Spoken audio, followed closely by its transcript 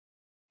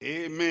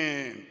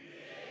Amen.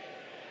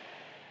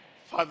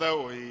 Father,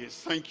 we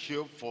thank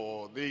you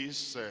for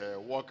this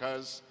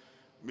workers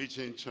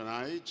meeting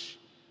tonight.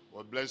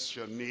 We bless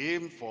your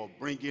name for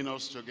bringing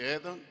us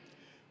together.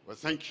 We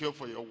thank you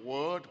for your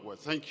word. We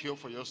thank you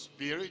for your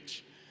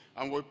spirit.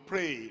 And we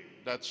pray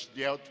that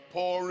the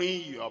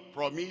outpouring you have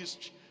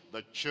promised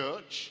the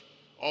church,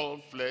 all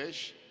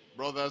flesh,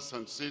 brothers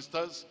and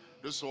sisters,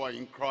 those who are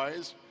in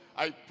Christ,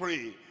 I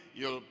pray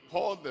you'll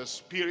pour the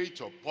Spirit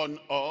upon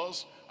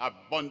us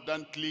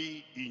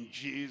abundantly in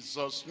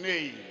Jesus'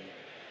 name.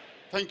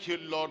 Thank you,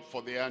 Lord,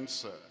 for the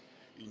answer.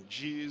 In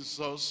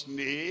Jesus'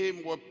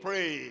 name we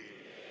pray.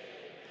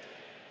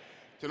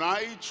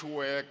 Tonight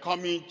we're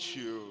coming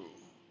to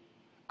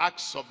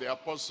Acts of the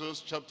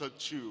Apostles chapter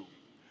 2.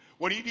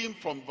 We're reading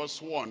from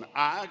verse 1.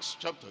 Acts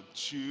chapter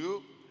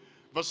 2,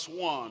 verse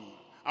 1.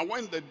 And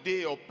when the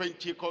day of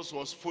Pentecost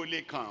was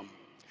fully come,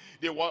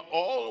 they were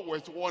all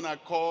with one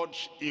accord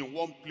in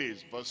one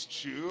place. Verse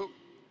 2.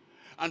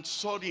 And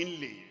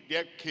suddenly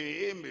there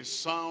came a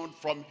sound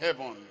from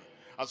heaven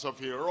as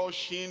of a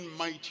rushing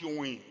mighty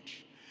wind,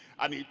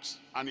 and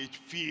it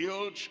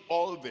filled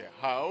all the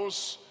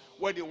house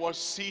where they were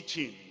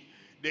sitting.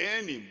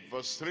 Then in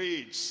verse 3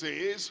 it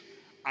says,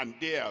 and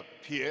there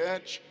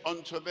appeared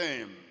unto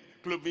them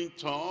cloven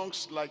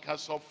tongues like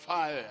as of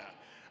fire,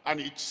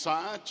 and it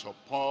sat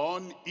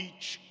upon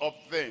each of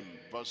them.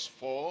 Verse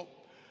 4,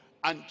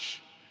 and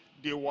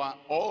they were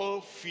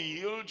all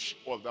filled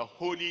with the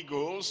Holy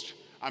Ghost,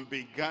 and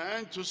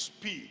began to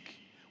speak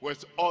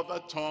with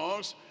other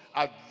tongues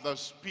as the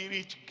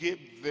Spirit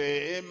gave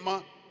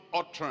them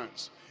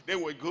utterance.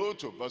 Then we go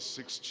to verse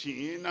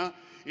 16.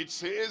 It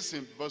says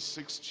in verse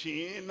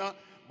 16,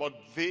 but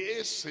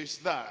this is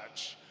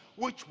that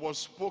which was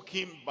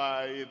spoken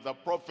by the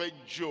prophet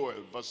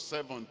Joel. Verse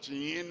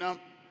 17,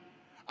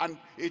 and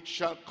it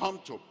shall come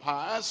to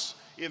pass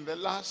in the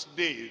last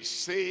days,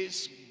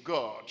 says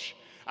God,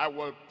 I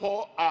will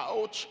pour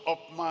out of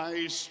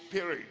my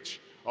spirit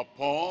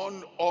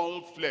upon all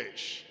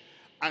flesh,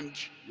 and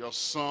your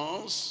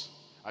sons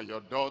and your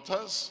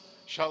daughters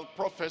shall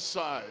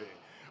prophesy,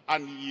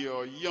 and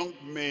your young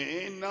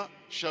men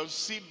shall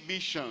see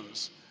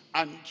visions,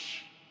 and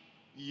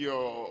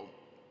your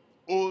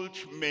old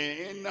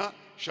men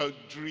shall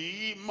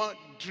dream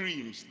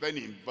dreams. Then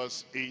in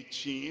verse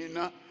 18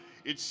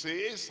 it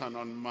says, and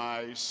on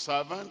my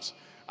servants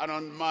and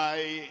on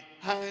my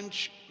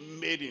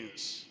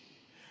handmaidens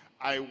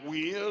I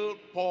will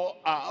pour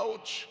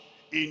out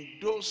in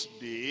those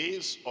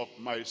days of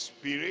my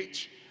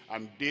spirit,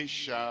 and they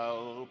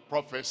shall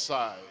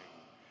prophesy.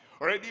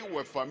 Already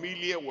we're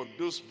familiar with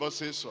those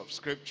verses of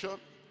scripture.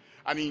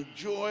 And in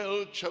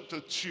Joel chapter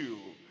 2,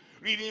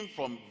 reading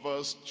from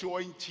verse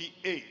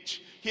 28,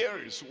 here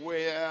is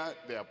where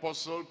the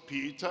Apostle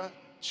Peter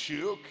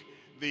took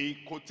the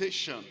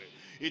quotation.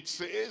 It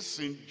says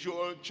in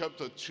Joel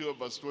chapter 2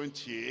 verse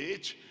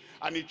 28,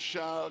 and it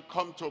shall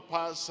come to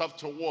pass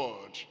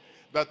afterward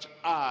that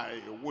I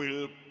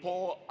will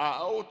pour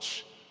out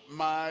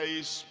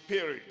my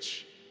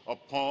spirit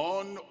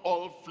upon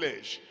all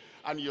flesh,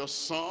 and your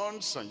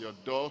sons and your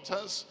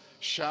daughters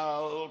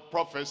shall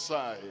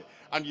prophesy,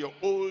 and your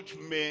old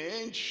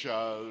men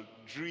shall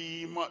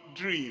dream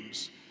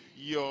dreams,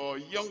 your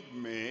young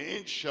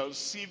men shall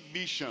see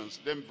visions.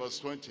 Then verse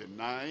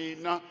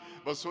 29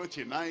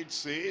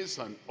 says,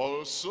 and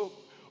also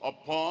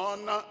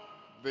upon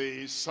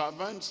the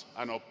servants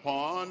and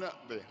upon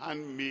the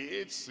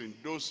handmaids in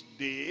those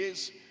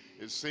days,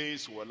 it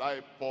says, will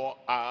I pour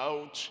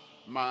out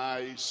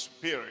my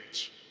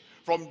spirit.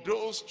 From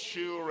those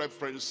two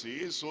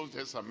references, Old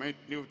Testament,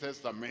 New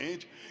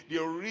Testament,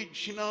 the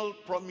original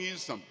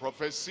promise and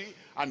prophecy,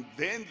 and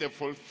then the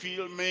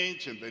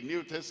fulfillment in the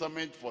New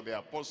Testament for the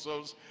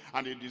apostles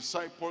and the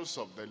disciples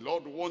of the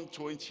Lord,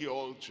 120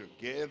 all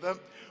together,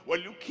 we're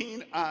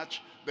looking at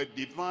the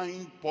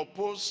divine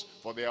purpose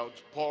for the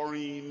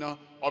outpouring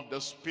of the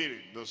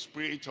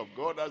Spirit of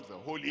God as the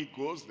Holy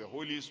Ghost, the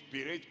Holy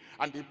Spirit,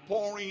 and the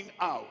pouring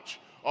out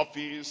of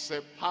his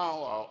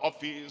power, of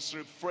his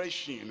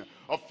refreshing,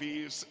 of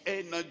his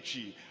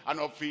energy, and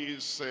of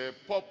his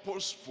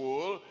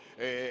purposeful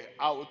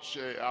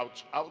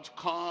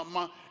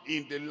outcome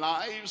in the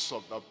lives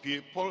of the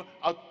people.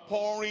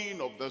 Outpouring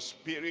of the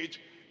Spirit,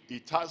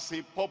 it has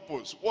a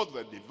purpose. What's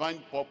the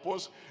divine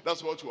purpose?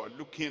 That's what we're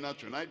looking at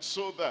tonight,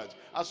 so that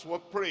as we're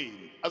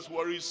praying, as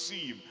we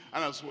receive,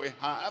 and as we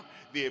have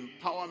the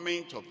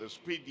empowerment of the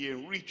Spirit, the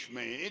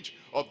enrichment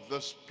of the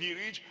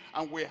Spirit,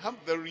 and we have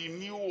the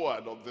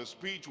renewal of the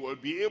Spirit, we'll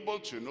be able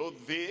to know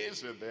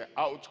this is the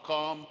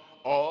outcome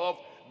of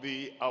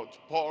the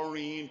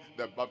outpouring,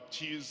 the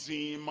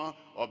baptism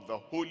of the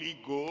Holy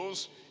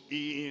Ghost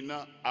in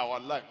our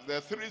life. There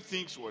are three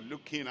things we're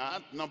looking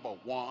at. Number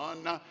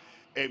one,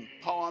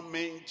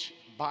 empowerment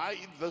by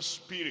the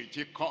Spirit.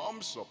 It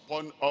comes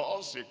upon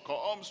us, it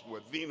comes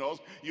within us,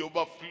 it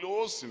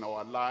overflows in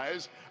our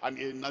lives, and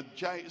it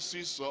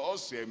energizes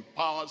us, it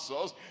empowers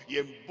us,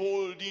 it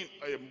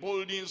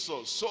emboldens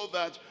us, so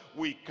that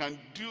we can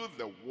do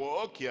the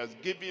work he has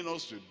given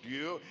us to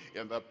do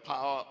in the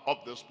power of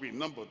the Spirit.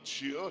 Number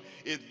two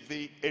is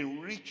the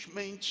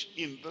enrichment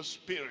in the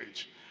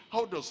Spirit.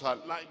 How does our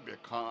life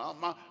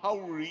become? How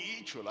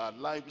rich will our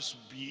lives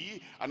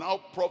be? And how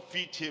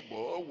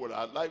profitable will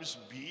our lives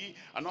be?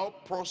 And how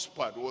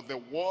prospered will the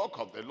work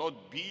of the Lord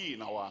be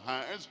in our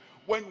hands?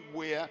 When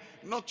we're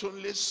not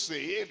only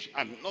saved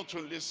and not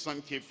only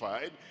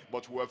sanctified,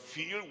 but we're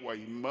filled, we're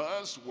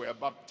immersed, we're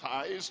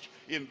baptized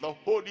in the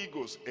Holy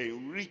Ghost,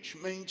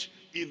 enrichment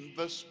in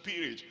the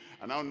Spirit.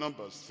 And now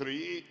number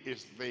three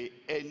is the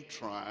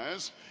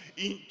entrance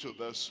into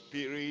the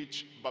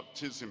Spirit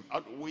baptism. How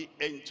do we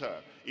enter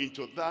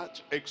into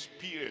that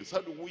experience?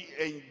 How do we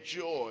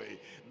enjoy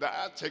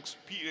that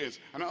experience?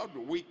 And how do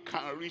we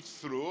carry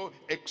through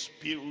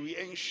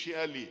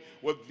experientially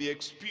with the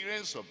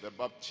experience of the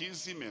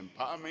baptism,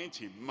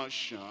 empowerment,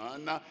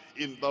 immersion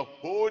in the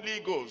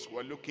Holy Ghost?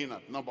 We're looking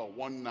at number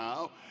one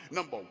now.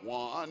 Number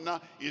one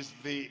is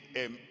the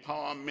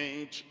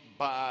empowerment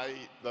by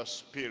the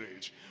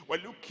Spirit. We're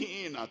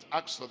looking at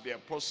Acts of the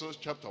Apostles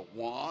chapter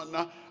 1,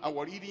 and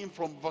we're reading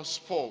from verse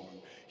 4.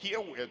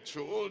 Here we're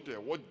told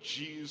what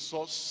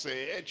Jesus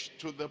said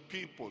to the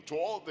people, to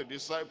all the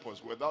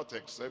disciples without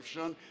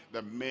exception,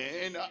 the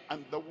men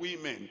and the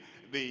women,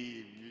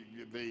 the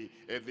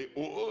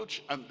old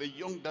and the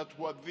young that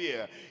were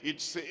there. It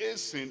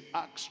says in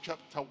Acts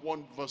chapter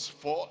 1 verse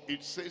 4,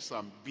 it says,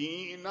 and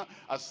being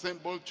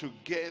assembled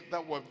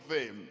together with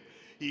them,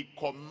 he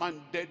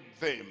commanded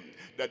them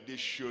that they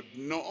should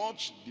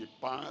not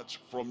depart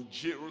from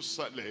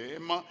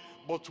Jerusalem,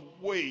 but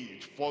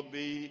wait for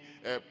the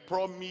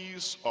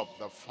promise of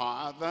the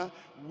Father,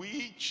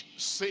 which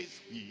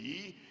saith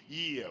he,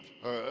 ye have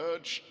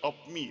heard of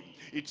me.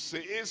 It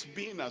says,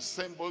 being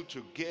assembled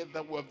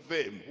together with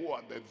them. Who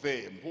are the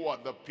them? Who are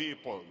the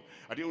people?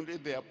 Are they only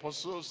the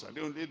apostles? Are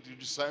they only the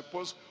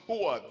disciples?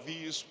 Who are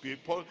these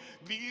people?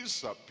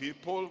 These are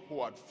people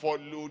who had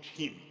followed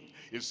him.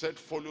 He said,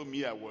 follow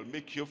me, I will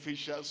make you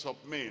fishers of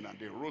men. And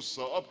they rose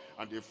up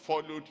and they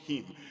followed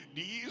him.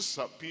 These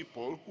are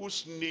people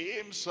whose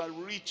names are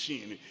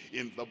written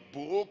in the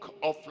book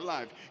of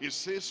life. It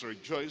says,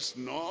 rejoice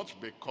not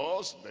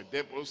because the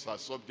devils are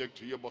subject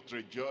to you, but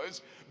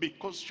rejoice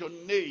because your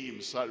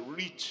names are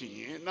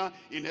written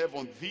in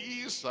heaven.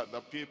 These are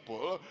the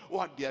people who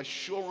had the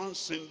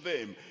assurance in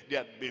them. They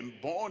had been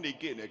born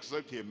again.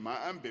 Except a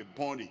man be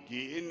born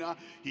again,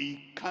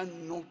 he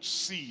cannot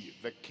see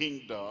the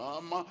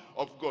kingdom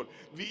of God.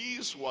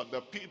 These were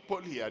the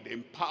people he had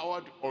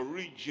empowered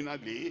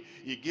originally.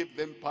 He gave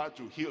them power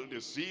to heal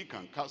the sick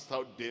and cast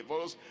out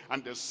devils.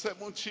 And the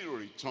 70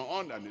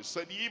 returned and he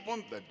said,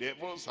 even the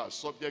devils are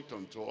subject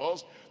unto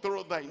us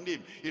through thy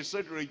name. He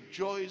said,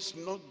 rejoice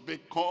not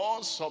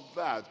because of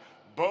that,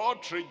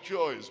 but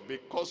rejoice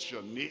because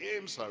your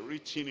names are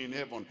written in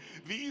heaven.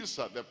 These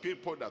are the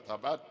people that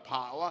have had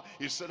power.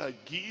 He said, I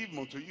give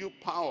unto you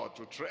power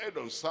to tread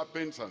on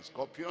serpents and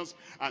scorpions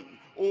and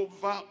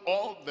over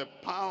all the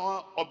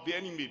power of the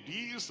enemy.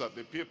 These are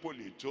the people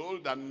he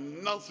told,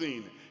 and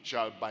nothing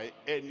shall by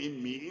any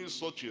means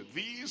touch you.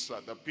 These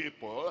are the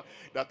people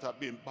that have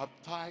been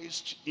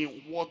baptized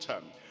in water.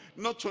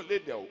 Not only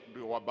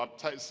they were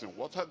baptized in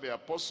water, the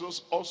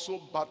apostles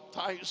also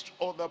baptized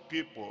other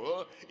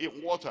people in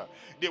water.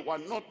 They were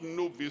not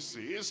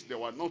novices, they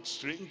were not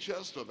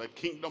strangers to the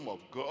kingdom of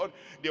God,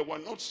 they were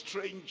not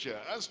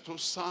strangers to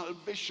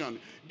salvation.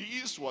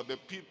 These were the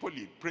people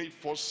he prayed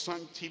for,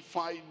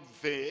 sanctify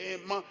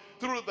them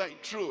through thy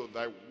truth.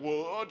 Thy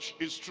word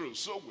is true.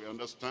 So we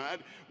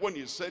understand when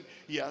he said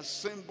he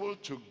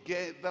assembled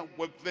together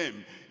with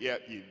them. Yeah,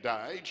 he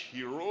died,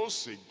 he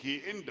rose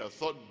again the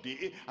third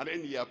day, and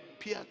then he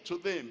appeared to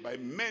them by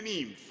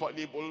many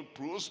infallible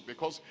proofs,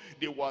 because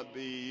they were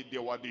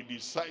the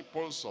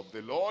disciples of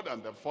the Lord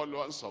and the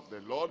followers of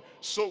the Lord.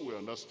 So we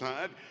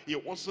understand he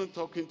wasn't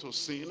talking to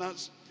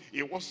sinners.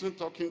 He wasn't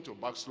talking to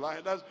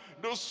backsliders.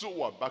 Those who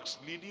were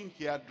backsliding,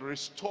 he had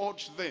restored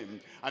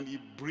them. And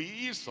he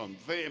breathed on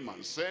them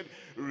and said,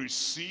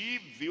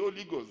 receive the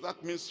Holy Ghost.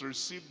 That means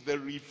receive the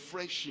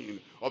refreshing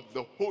of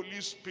the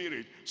Holy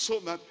Spirit, so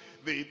that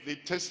the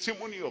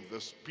testimony of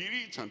the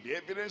Spirit and the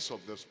evidence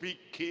of the Spirit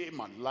came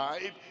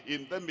alive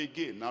in them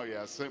again. Now he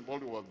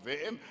assembled with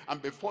them,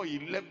 and before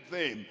he left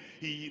them,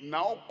 he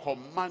now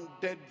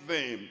commanded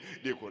them.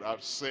 They could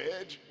have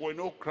said, we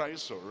know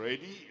Christ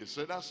already. He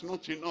said, that's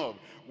not enough.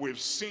 We've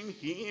seen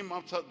him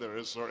after the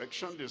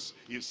resurrection.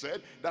 He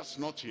said, that's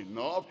not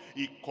enough.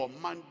 He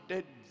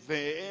commanded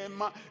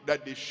them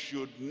that they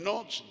should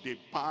not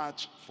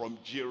depart from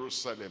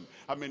Jerusalem.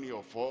 How many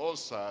of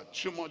us are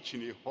too much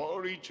in a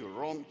hurry to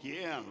run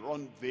here and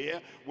run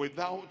there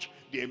without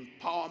the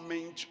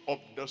empowerment of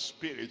the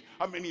Spirit?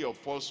 How many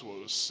of us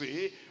will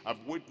say,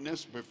 I've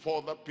witnessed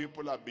before that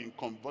people have been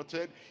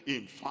converted.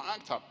 In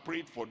fact, I've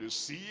prayed for the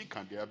sick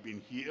and they have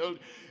been healed.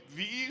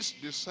 These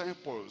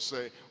disciples,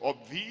 of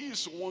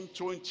these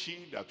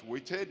 120 that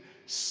waited,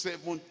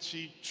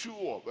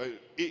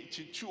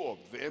 82 of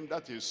them,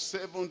 that is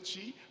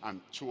 70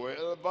 and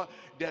 12,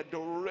 they had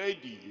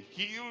already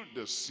healed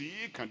the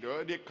sick and they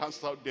already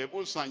cast out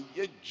devils, and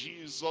yet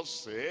Jesus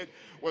said,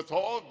 with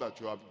all that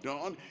you have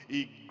done,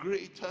 a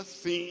greater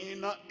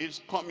thing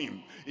is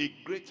coming. A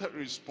greater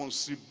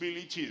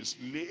responsibility is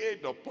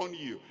laid upon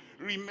you.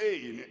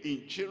 Remain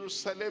in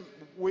Jerusalem,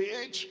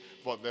 wait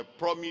for the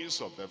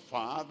promise of the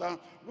Father,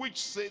 which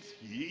saith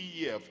he,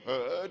 ye have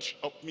heard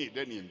of me.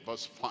 Then in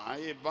verse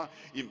 5,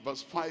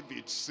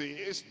 it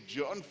says,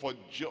 for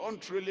John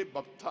truly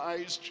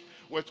baptized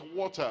with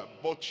water,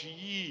 but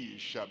ye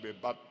shall be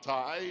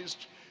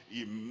baptized,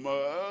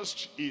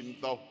 immersed in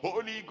the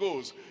Holy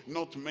Ghost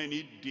not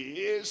many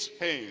days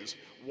hence.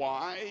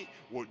 Why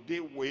would they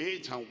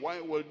wait, and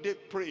why would they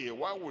pray?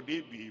 Why would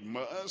they be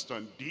immersed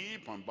and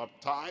deep and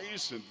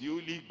baptized in the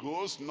Holy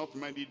Ghost not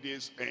many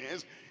days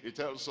hence? It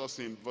tells us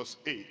in verse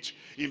 8.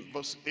 In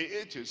verse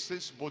 8 it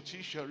says, but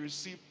ye shall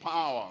receive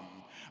power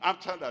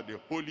after that the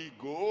Holy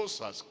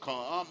Ghost has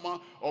come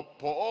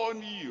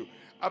upon you.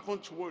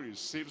 Haven't we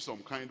received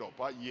some kind of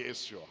power?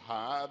 Yes, you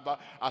have.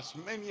 As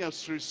many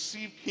as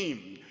received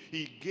him,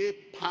 he gave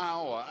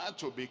power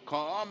to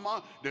become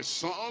the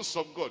sons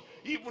of God.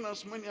 Even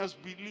as many as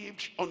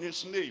believed on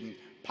his name.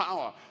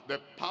 Power, the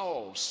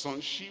power of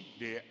sonship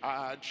they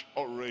had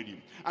already.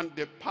 And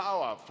the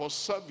power for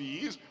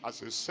service,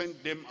 as he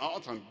sent them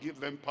out and gave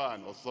them power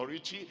and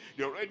authority,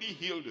 they already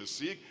healed the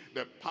sick.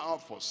 The power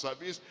for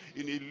service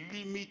in a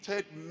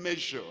limited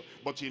measure.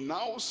 But he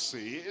now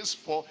says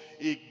for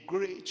a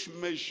great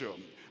measure,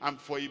 and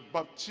for a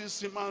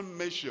baptismal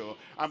measure,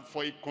 and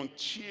for a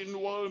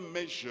continual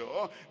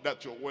measure,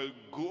 that you will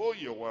go,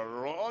 you will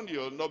run, you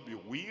will not be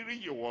weary,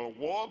 you will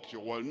walk, you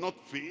will not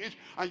faint,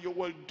 and you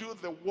will do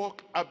the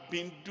work I've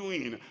been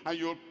doing, and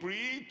you'll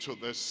preach to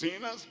the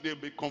sinners, they'll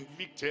be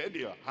convicted.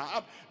 You'll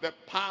have the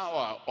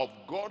power of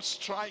God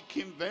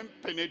striking them,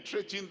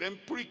 penetrating them,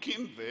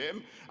 pricking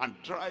them, and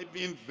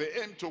driving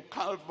them to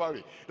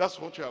Calvary. That's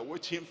what you are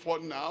waiting for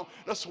now.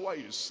 That's why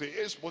he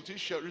says, but you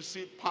shall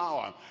receive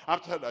power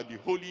after that the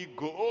Holy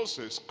Ghost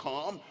is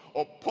come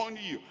upon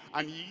you,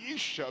 and ye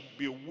shall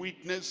be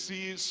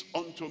witnesses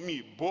unto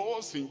me,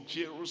 both in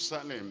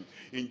Jerusalem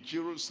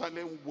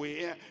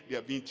where they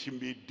have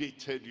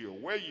intimidated you,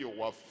 where you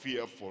were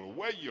fearful,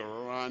 where you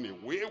ran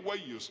away, where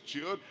you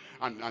stood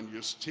and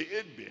you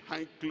stayed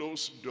behind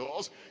closed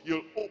doors.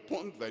 You'll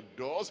open the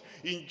doors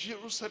in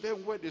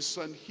Jerusalem where the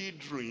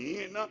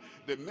Sanhedrin,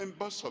 the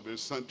members of the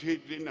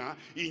Sanhedrin are,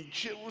 in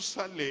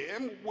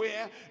Jerusalem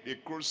where they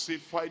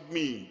crucified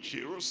me, in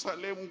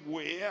Jerusalem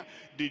where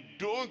they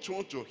don't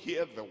want to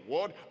hear the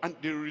word and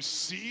they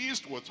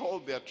resist with all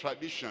their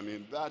tradition.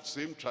 In that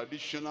same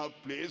traditional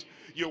place,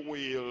 you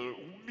will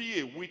be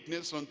a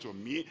witness unto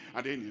me.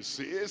 And then he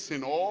says,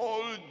 in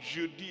all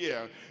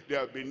Judea,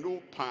 there will be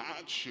no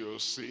patch. You'll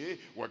say,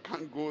 we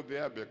can't go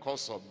there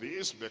because of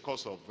this,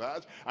 because of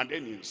that. And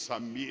then in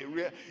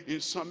Samaria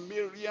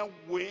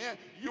where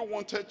you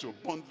wanted to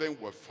burn them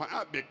with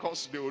fire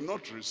because they will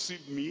not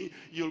receive me,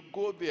 you'll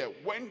go there.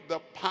 When the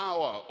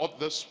power of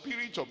the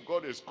Spirit of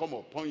God is come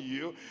upon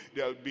you,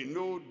 there'll be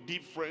no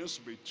difference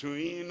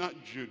between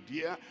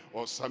Judea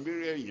or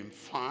Samaria. In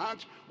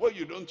fact, where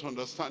you don't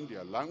understand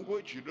their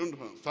language, you don't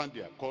understand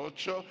their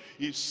culture,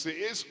 it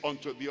says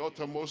unto the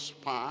uttermost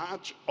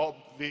part of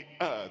the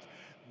earth.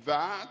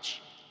 That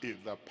is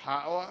the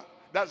power,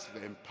 that's the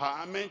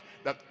empowerment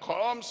that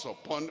comes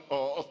upon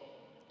us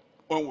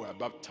when we are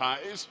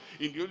baptized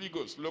in the Holy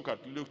Ghost. Look at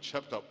Luke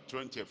chapter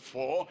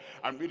 24.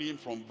 I'm reading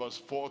from verse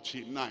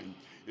 49.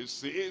 It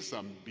says,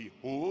 and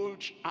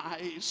behold,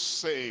 I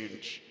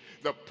send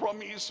the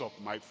promise of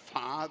my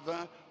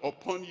Father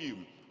upon you.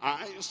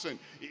 I send.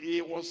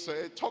 He was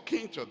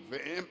talking to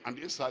them, and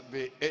it's at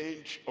the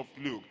end of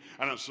Luke.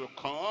 And as you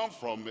come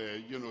from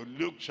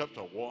Luke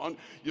chapter 1,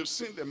 you've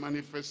seen the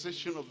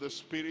manifestation of the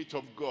Spirit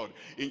of God.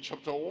 In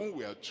chapter 1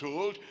 we are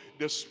told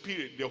the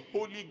Spirit, the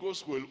Holy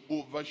Ghost will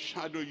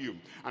overshadow you,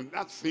 and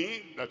that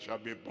thing that shall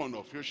be born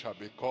of you shall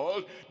be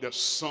called the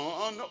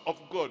Son of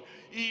God.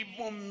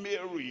 Even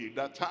Mary,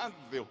 that had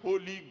the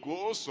Holy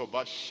Ghost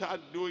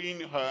overshadowing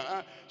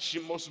her, she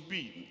must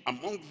be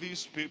among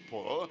these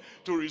people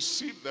to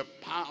receive the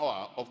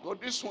power of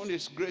God. This one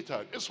is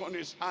greater, this one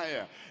is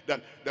higher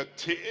than the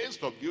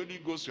taste of the Holy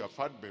Ghost you have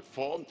had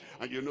before.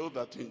 And you know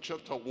that in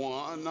chapter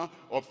 1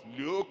 of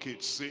Luke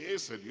it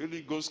says that the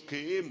Holy Ghost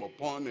came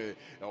upon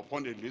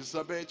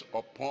Elizabeth,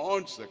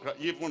 upon Zechariah,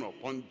 even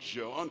upon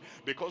John,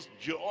 because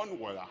John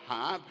will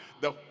have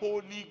the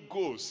Holy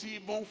Ghost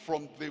even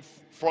from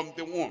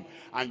the womb.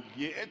 And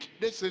yet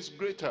this is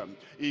greater,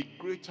 a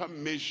greater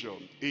measure,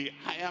 a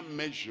higher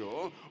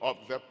measure of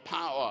the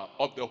power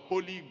of the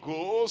Holy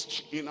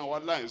Ghost in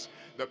our lives.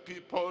 The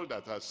people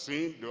that are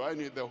saying, do I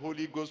need the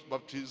Holy Ghost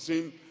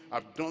baptism?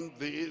 I've done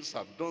this,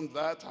 I've done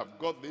that, I've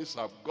got this,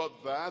 I've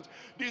got that.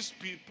 These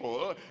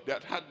people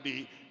that had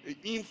the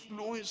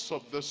influence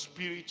of the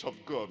Spirit of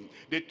God,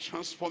 the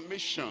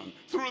transformation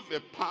through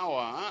the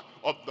power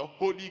of the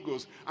Holy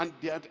Ghost, and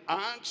their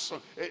acts,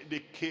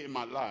 they came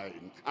alive,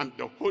 and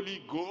the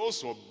Holy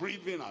Ghost was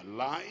breathing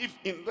alive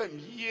in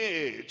them.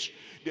 Yet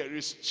there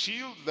is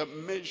still the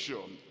measure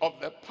of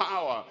the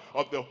power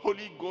of the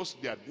Holy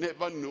Ghost they had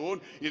never known.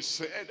 He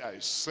said, I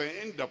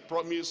send the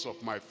promise of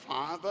my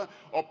Father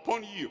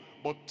upon you,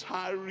 but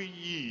tarry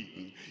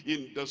ye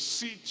in the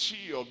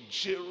city of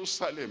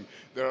Jerusalem.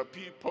 There are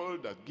people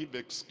that give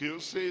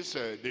excuses.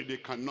 They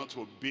cannot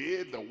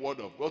obey the word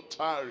of God.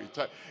 Tarry.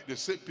 They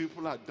say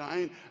people are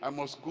dying, I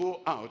must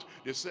go out.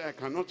 They say I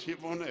cannot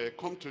even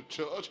come to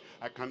church.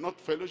 I cannot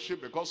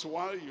fellowship, because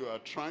while you are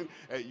trying,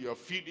 you are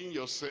feeding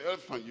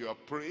yourself and you are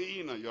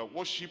praying and you are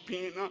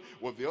worshiping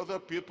with the other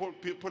people.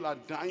 People are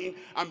dying,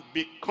 and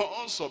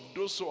because of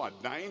those who are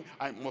dying,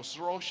 I must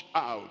rush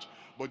out.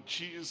 But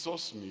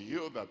Jesus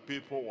knew that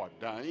people were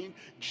dying.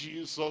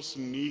 Jesus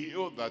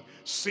knew that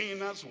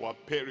sinners were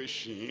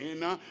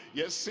perishing.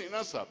 Yes,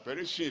 sinners are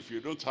perishing if you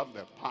don't have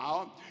the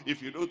power,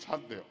 if you don't have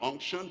the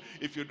unction,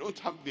 if you don't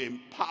have the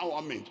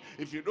empowerment,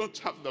 if you don't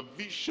have the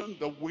vision,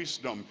 the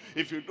wisdom,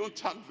 if you don't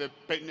have the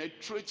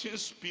penetrating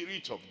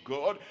Spirit of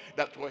God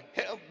that will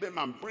help them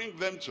and bring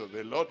them to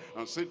the Lord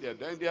and say they're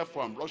dying,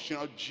 therefore I'm rushing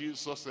out.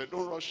 Jesus said,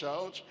 don't rush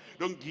out.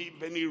 Don't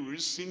give any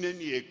reason,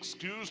 any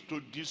excuse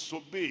to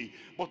disobey,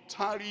 but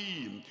tarry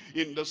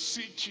in the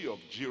city of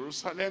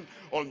Jerusalem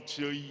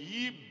until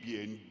ye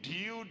be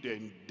endued,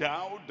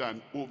 endowed,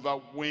 and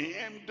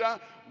overwhelmed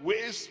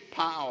with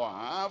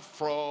power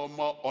from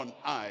on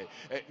high.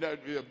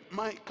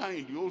 Micah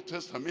in the Old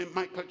Testament,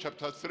 Micah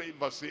chapter 3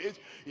 verse 8,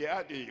 he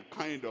had a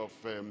kind of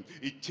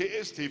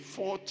a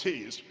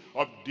foretaste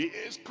of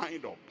this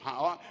kind of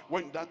power.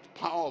 When that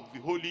power of the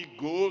Holy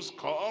Ghost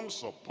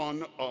comes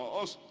upon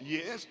us,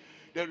 yes,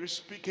 there is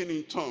speaking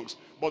in tongues,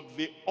 but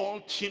the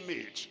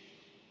ultimate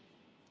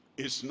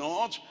is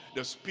not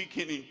the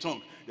speaking in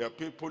tongues. There are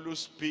people who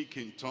speak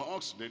in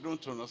tongues, they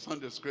don't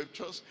understand the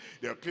scriptures.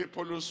 There are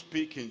people who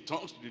speak in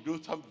tongues, they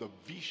don't have the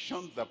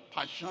vision, the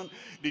passion.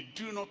 They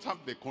do not have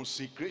the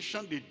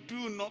consecration. They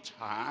do not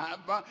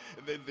have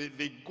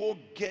the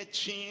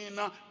go-getting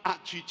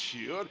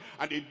attitude,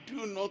 and they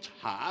do not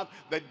have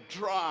the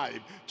drive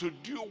to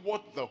do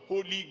what the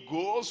Holy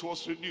Ghost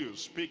was to do.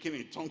 Speaking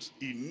in tongues,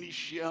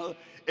 initial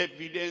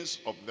evidence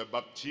of the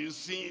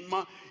baptism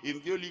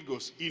in the Holy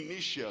Ghost.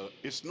 Initial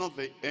is not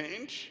the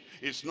end,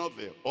 it's not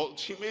the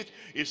ultimate,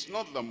 it's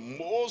not the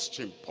most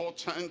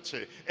important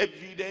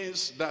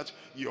evidence that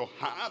you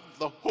have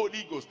the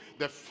Holy Ghost,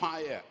 the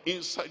fire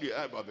inside you.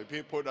 About the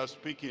people that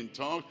speak in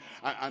tongues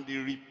and they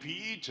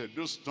repeat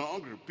those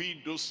tongues,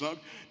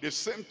 the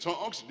same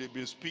tongues they've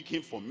been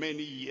speaking for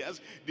many years.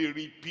 They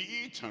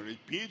repeat and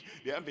repeat.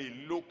 They have a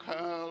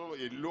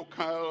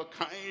local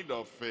kind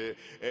of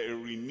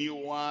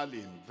renewal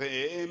in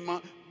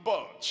them.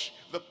 But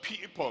the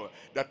people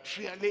that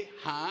really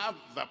have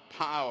the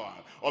power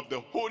of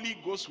the Holy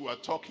Ghost we are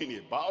talking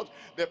about,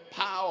 the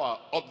power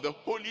of the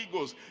Holy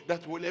Ghost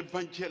that will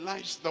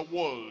evangelize the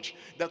world,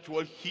 that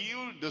will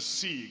heal the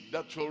sick,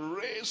 that will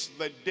raise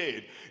the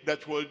dead,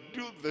 that will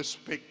do the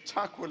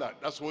spectacular.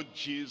 That's what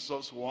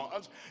Jesus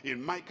was.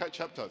 In Micah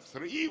chapter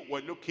 3,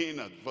 we're looking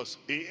at verse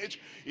 8.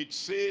 It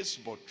says,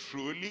 but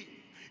truly,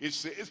 it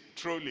says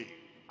truly,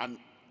 and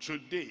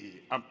today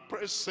and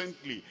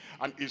presently,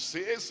 and it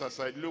says, as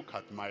I look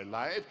at my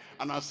life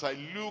and as I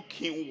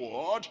look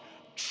inward,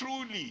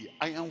 truly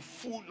I am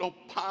full of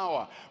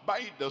power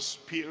by the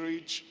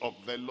Spirit of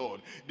the Lord.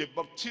 The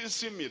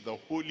baptism in the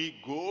Holy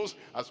Ghost,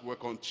 as we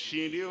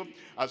continue,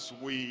 as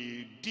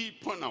we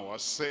deepen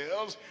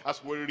ourselves,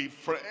 as we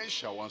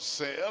refresh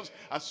ourselves,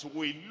 as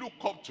we look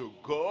up to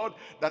God,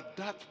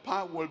 that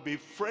power will be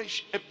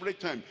fresh every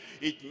time.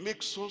 It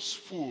makes us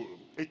full.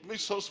 It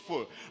makes us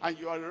full, and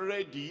you are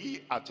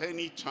ready at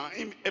any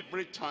time,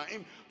 every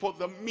time, for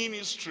the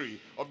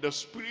ministry of the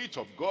Spirit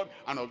of God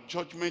and of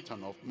judgment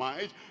and of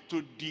might,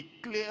 to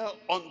declare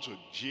unto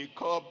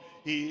Jacob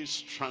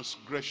his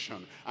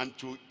transgression, and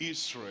to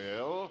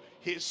Israel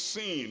his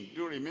sin.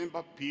 Do you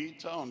remember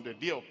Peter on the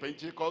day of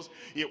Pentecost?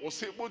 He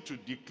was able to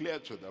declare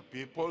to the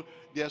people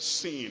their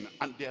sin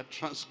and their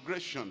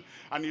transgression,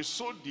 and he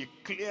so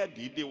declared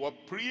it, they were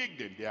pricked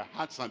in their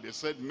hearts, and they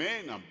said,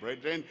 men and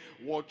brethren,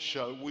 what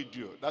shall we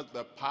do? That's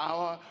the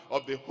power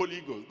of the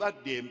Holy Ghost. That's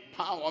the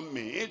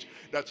empowerment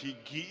that he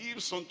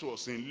gives unto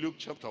us in Luke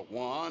chapter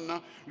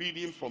 1,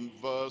 reading from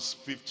verse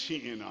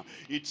 15.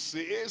 It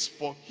says,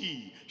 for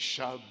he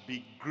shall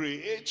be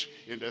great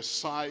in the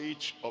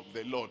sight of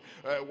the Lord.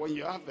 When when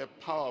you have the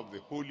power of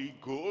the Holy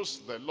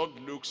Ghost, the Lord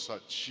looks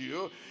at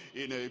you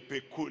in a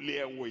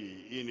peculiar way,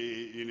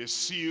 in a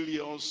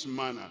serious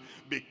manner,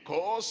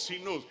 because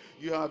he knows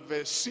you have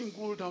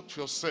singled out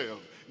yourself.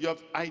 You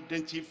have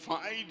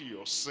identified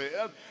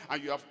yourself,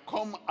 and you have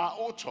come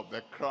out of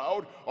the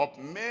crowd of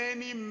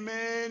many,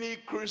 many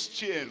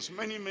Christians,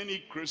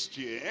 many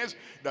Christians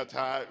that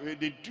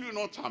they do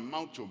not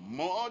amount to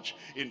much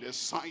in the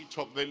sight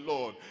of the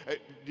Lord.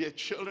 They're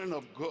children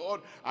of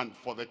God, and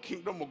for the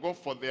kingdom of God,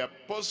 for their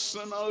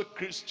personal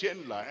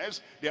Christian lives,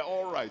 they're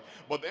all right.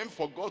 But then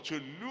for God to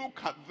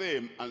look at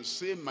them and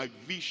say, my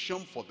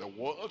vision for the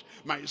world,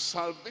 my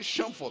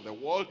salvation for the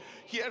world,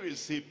 here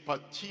is a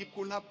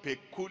particular,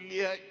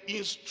 peculiar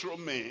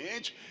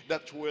instrument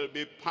that will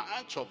be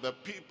part of the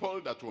people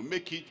that will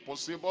make it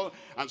possible.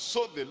 And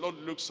so the Lord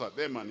looks at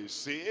them and he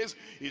says,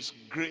 it's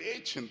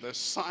great in the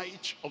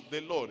sight of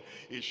the Lord.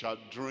 He shall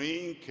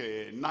drink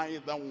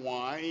neither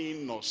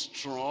wine nor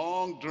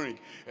strong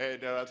drink.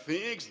 There are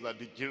things that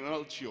the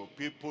generality of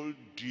people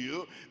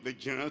do, the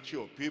generality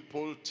of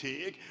people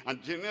take,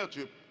 and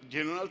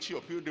generality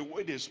of people, the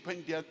way they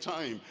spend their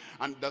time,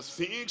 and the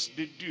things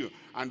they do,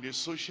 and the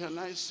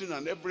socializing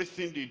and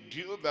everything they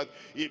do, that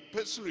a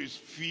person who is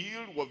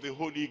filled with the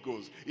Holy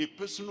Ghost, a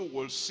person who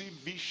will see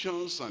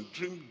visions and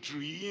dream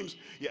dreams,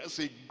 he has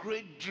a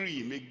great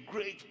dream, a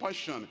great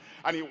passion,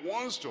 and he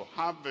wants to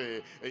have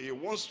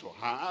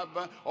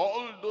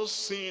all those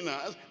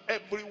sinners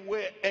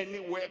everywhere,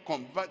 anywhere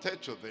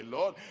converted to the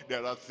Lord.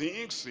 There are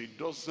things he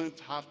doesn't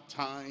have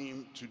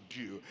time to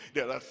do.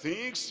 There are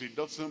things he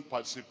doesn't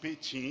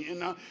participate in.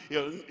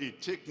 He'll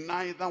take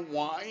neither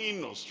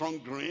wine nor strong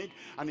drink,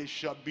 and he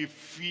shall be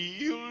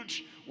filled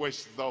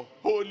with the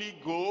Holy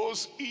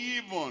Ghost,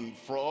 even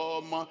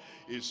from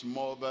his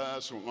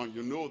mother's womb. And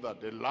you know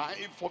that the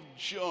life of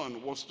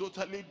John was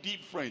totally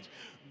different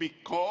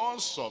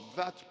because of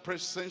that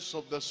presence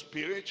of the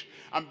Spirit,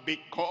 and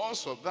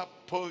because of that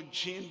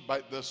purging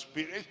by the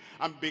Spirit,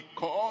 and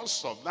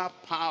because of that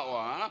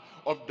power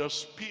of the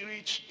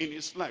Spirit in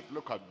his life.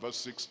 Look at verse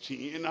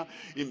 16.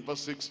 In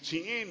verse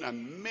 16,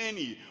 and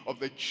many of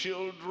the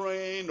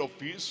children of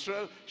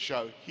Israel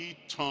shall he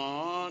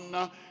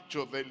turn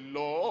to the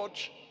Lord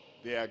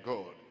their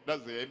God.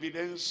 That's the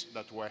evidence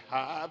that we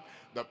have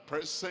the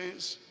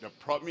presence, the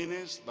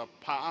prominence, the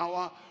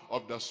power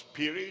of the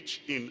Spirit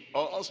in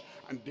us.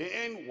 And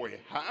then we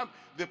have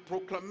the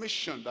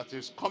proclamation that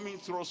is coming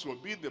through us will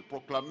be the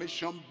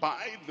proclamation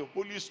by the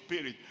Holy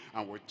Spirit.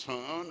 And we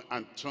turn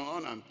and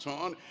turn and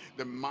turn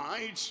the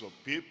minds of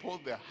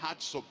people, the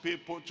hearts of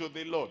people to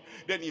the Lord.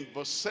 Then in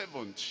verse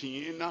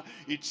 17,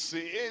 it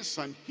says,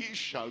 and he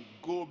shall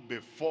go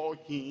before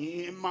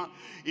him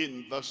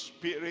in the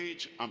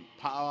spirit and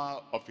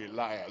power of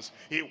Elias.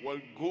 He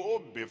will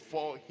go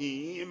before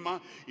him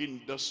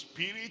in the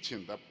spirit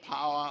and the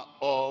power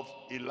of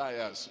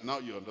Elias. Now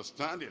you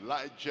understand,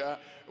 Elijah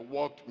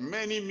worked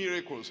many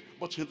miracles,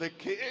 but in the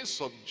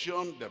case of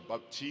John the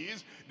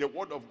Baptist, the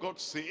word of God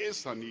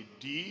says, and he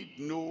did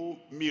no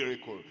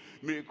miracle.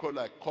 Miracle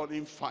like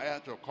calling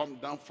fire to come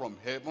down from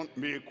heaven,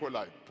 miracle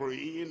like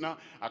praying,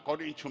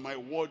 according to my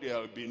word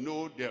there'll be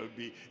no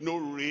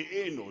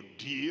rain or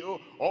dew,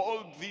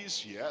 all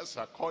these years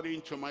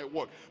according to my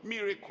word.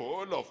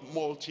 Miracle of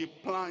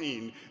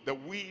multiplying the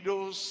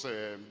widow's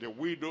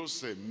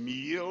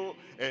meal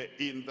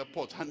in the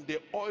pot, and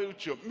the oil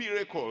jar.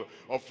 Miracle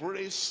of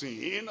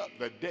raising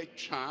the dead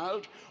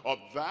child of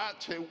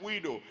that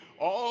widow.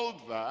 All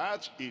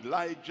that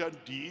Elijah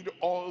did,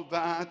 all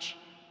that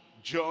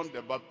John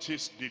the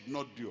Baptist did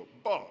not do.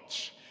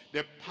 But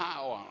the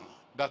power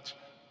that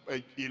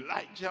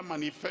Elijah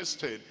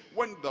manifested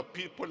when the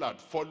people had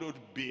followed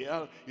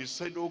Baal, he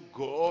said, oh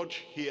God,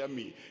 hear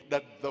me,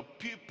 that the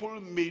people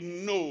may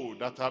know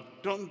that I've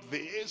done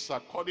this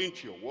according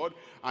to your word.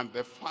 And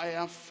the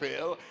fire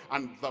fell,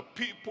 and the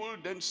people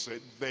then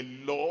said, the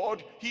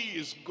Lord, he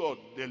is God.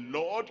 The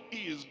Lord,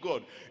 he is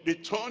God. They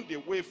turned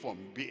away from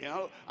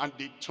Baal and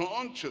they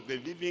turned to the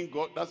living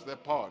God. That's the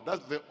power.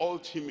 That's the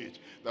ultimate.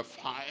 The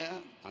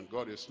fire, and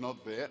God is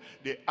not there.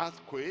 The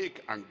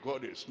earthquake, and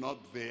God is not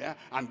there.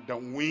 And the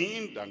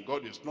wind, and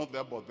God is not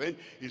there. But then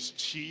a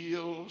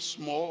still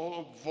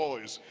small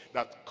voice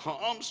that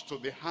comes to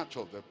the heart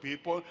of the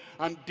people,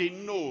 and they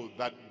know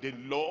that the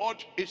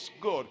Lord is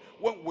God.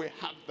 When we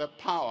have the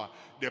power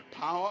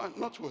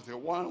not with the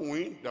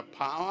whirlwind, the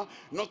power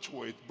not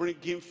with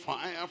bringing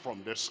fire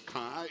from the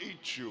sky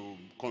to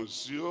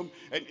consume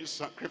any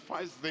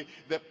sacrifice,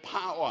 the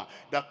power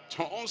that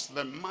turns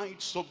the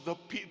minds of the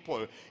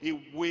people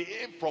away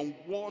from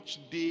what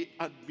they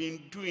had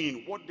been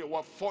doing, what they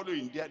were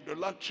following, the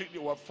idolatry they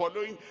were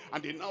following,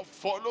 and they now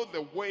follow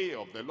the way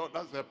of the Lord.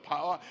 That's the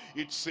power.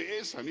 It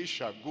says, and he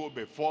shall go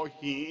before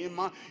him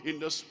in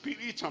the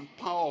spirit and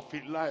power of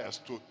Elias,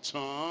 to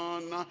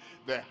turn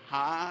the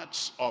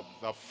hearts of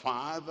the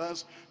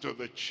fathers to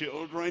the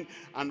children,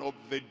 and of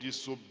the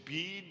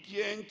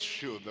disobedient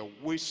to the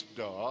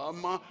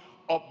wisdom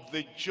of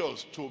the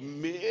just, to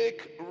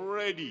make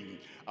ready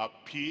a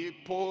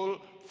people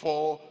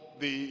for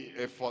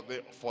for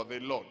the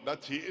Lord.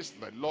 That is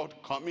the Lord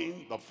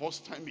coming. The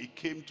first time he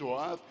came to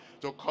earth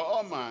to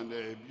come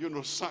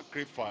and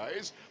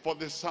sacrifice for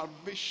the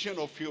salvation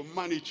of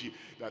humanity.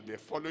 That the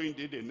following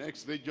day, the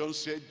next day, John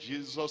said,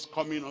 Jesus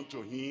coming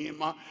unto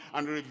him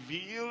and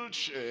revealed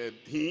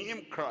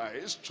him,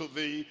 Christ, to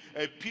the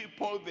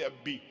people there.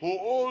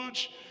 Behold,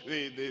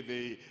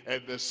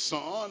 the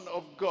Son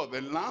of God,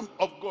 the Lamb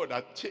of God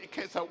that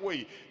taketh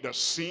away the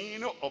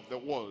sin of the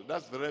world.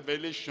 That's the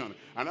revelation.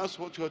 And that's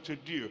what you have to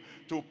do,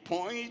 to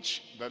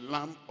point the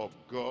Lamb of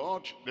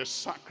God, the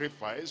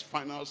sacrifice,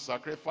 final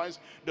sacrifice,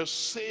 the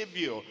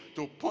Savior,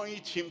 to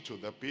point him to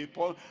the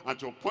people, and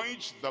to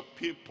point the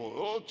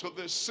people to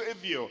the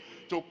Savior,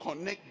 to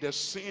connect the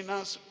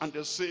sinners and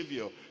the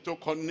Savior, to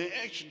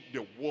connect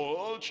the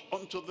world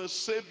unto the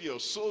Savior,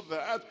 so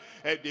that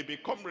they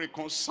become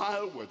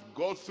reconciled with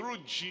God through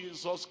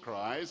Jesus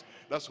Christ.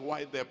 That's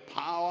why the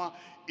power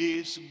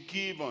is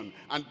given,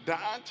 and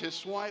that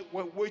is why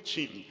we're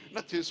waiting.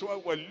 That is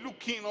why we're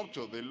looking up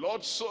to the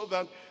Lord, so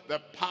that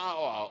the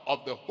power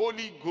of the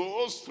Holy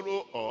Ghost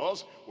through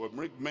us will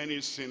bring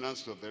many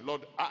sinners to the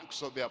Lord.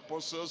 Acts of the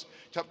Apostles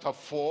chapter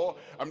 4,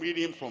 I'm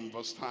reading from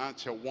verse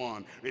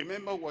 31.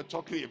 Remember, we're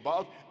talking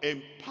about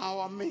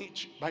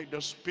empowerment by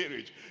the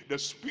Spirit. The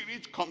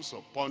Spirit comes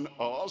upon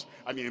us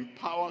and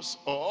empowers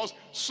us,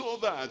 so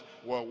that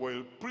we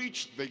will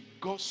preach the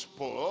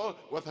gospel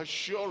with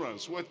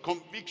assurance, with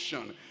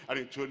conviction, and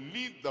it will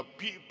lead the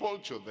people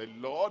to the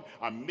Lord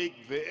and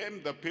make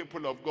them the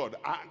people of God.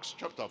 Acts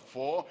chapter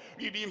 4,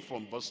 reading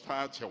from verse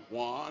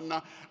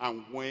 31.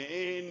 And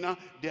when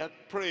they had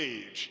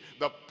prayed,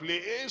 the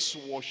place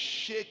was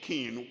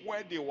shaking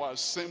where they were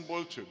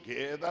assembled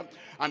together,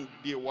 and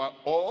they were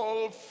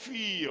all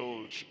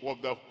filled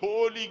with the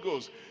Holy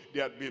Ghost. They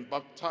had been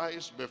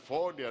baptized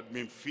before, they had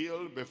been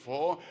filled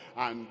before,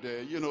 and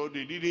they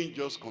didn't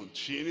just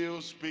continue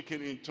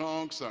speaking in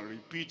tongues and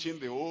repeating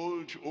the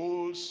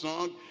old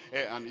song,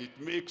 and it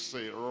makes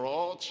a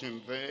rot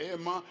in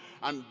them,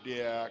 and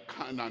they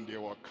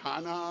were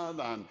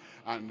carnal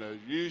and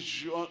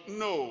usual.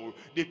 No,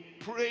 they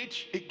prayed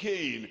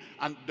again,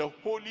 and the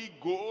Holy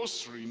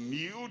Ghost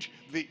renewed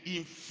the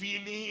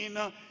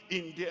infilling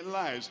in their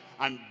lives,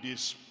 and they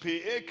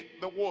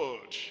spake the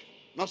word.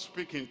 Not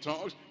speaking in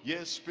tongues.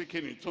 Yes,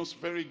 speaking in tongues,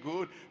 very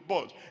good.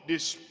 But they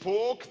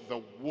spoke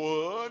the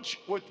word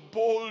with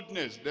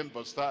boldness. Then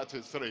verse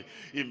 33.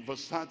 In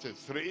verse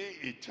 33,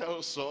 it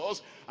tells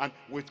us, and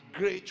with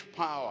great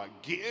power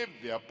gave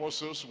the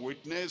apostles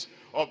witness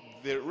of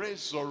the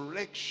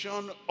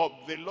resurrection of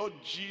the Lord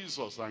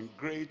Jesus, and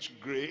great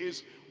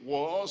grace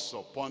was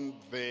upon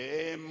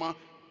them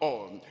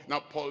all.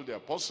 Now Paul the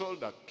apostle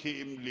that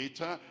came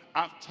later,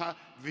 after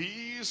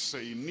these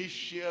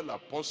initial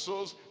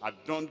apostles had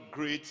done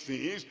great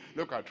things.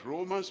 Look at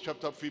Romans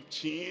chapter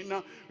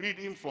 15,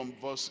 reading from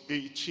verse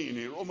 18.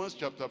 In Romans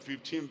chapter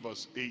 15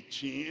 verse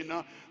 18,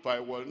 for I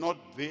will not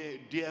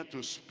dare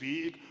to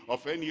speak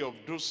of any of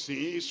those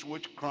things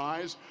which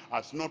Christ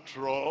has not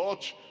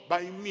wrought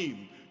by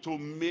me, to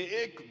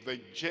make the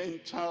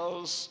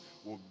Gentiles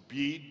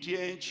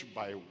obedient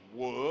by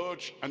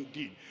word and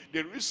deed.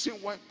 The reason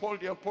why Paul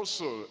the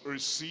apostle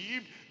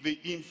received the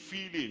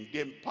infilling,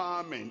 the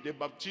empowerment, the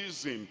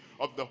baptism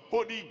of the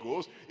Holy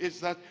Ghost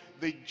is that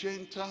the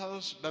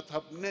Gentiles that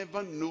have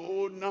never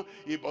known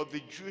about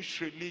the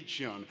Jewish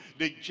religion,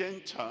 the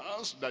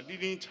Gentiles that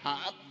didn't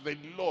have the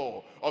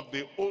law of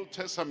the Old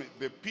Testament,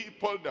 the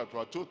people that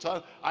were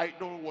total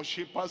idol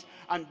worshippers,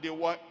 and they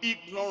were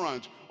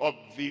ignorant of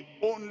the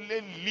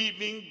only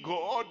living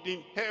God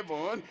in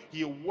heaven,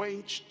 he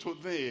went to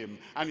them,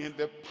 and in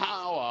the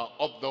power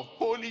of the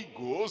Holy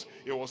Ghost,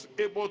 he was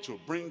able to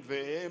bring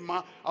them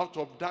out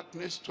of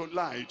darkness to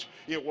light.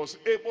 He was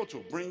able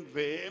to bring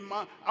them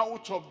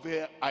out of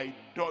their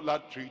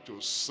idolatry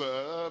to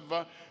serve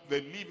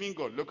the living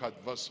God. Look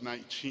at verse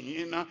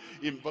 19.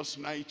 In verse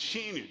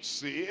 19 it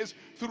says,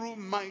 through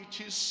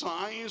mighty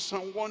signs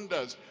and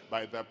wonders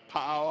by the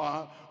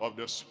power of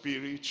the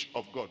Spirit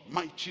of God.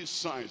 Mighty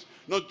signs,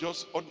 not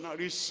just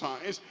ordinary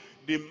signs,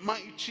 the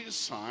mighty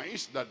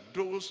signs that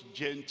those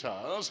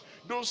Gentiles,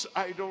 those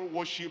idol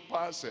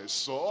worshippers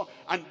saw,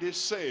 and they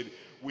said,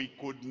 we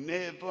could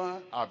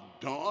never have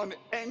done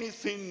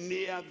anything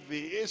near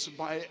this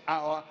by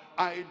our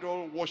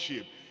idol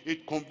worship.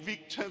 It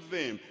convicted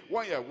them.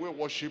 Why are we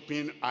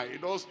worshiping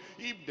idols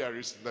if there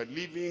is the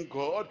living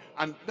God,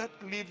 and that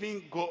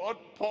living God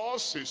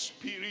pours his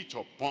Spirit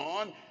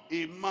upon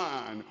a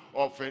man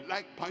of a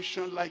like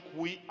passion like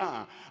we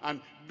are,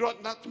 and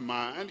that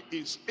man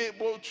is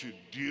able to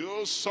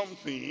do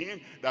something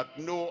that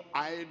no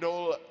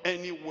idol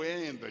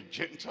anywhere in the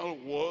Gentile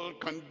world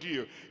can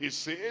do. It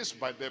says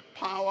by the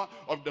power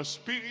of the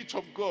Spirit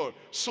of God,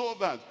 so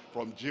that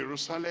from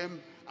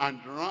Jerusalem and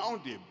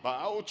round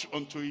about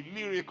unto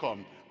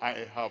Illyricum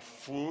I have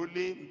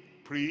fully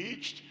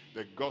preached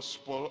the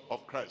gospel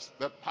of Christ.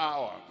 The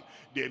power,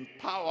 the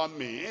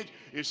empowerment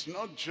is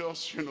not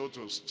just,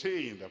 to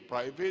stay in the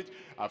private,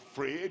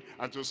 afraid,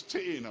 and to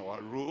stay in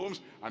our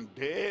rooms, and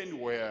then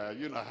we're,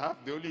 have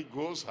the Holy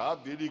Ghost,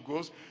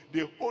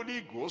 The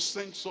Holy Ghost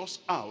sends us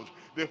out.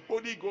 The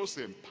Holy Ghost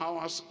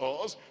empowers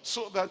us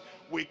so that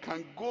we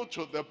can go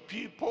to the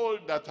people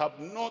that have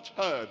not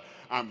heard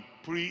and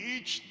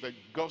preach the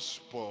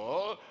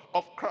gospel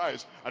of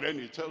Christ. And then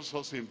it tells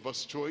us in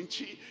verse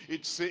 20,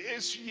 it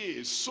says,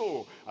 yea,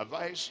 so have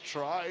I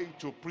strived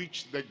to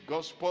preach the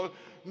gospel,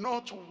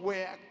 not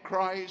where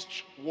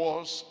Christ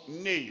was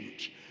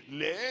named,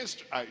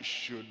 lest I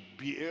should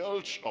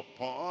build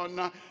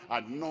upon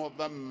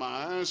another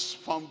man's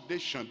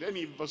foundation. Then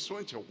in verse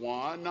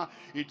 21,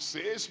 it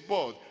says,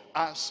 but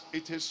as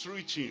it is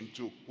written,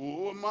 to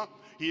whom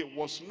he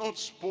was not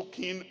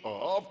spoken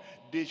of,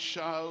 they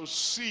shall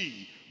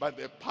see. By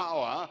the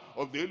power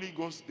of the Holy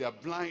Ghost, their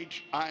blind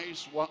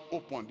eyes were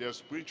opened. Their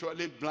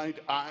spiritually blind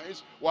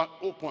eyes were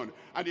opened,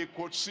 and they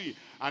could see.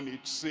 And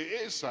it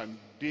says, and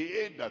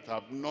they that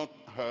have not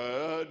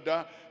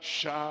heard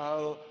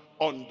shall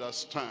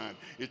understand.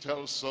 It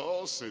tells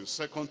us in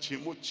 2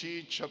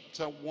 Timothy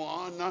chapter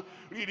 1,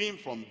 reading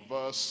from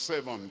verse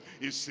 7.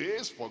 It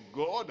says, for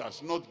God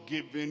has not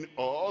given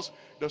us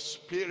the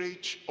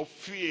spirit of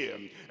fear.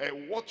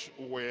 What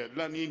we're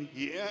learning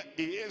here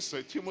is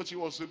Timothy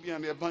was to be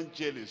an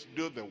evangelist,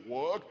 do the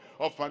work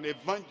of an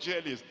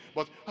evangelist.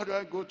 But how do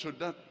I go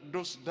to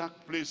those dark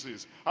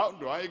places? How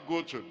do I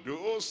go to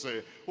those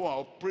who are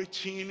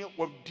operating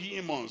with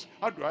demons?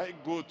 How do I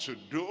go to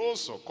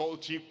those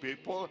occultic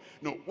people?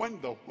 No, when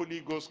the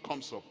Holy Ghost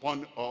comes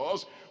upon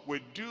us,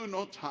 we do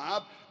not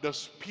have the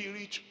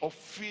spirit of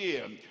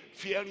fear,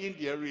 fearing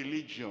their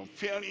religion,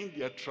 fearing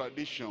their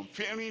tradition,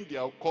 fearing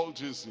their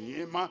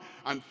occultism,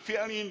 and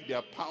fearing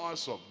their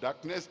powers of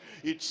darkness.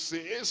 It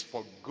says,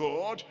 for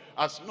God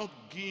has not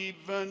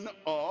given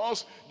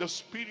us the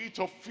spirit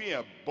of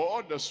fear,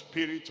 but the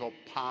spirit of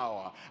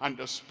power, and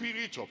the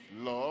spirit of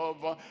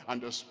love,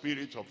 and the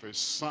spirit of a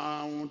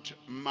sound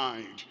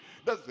mind.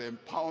 That's the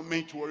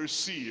empowerment we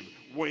receive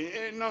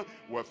when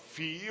we're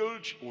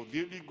filled with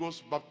the Holy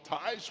Ghost,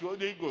 baptized with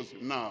the Holy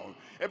Ghost. Now,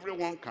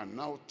 everyone can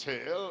now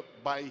tell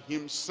by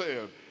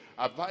himself,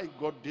 have I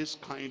got this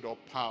kind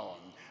of power?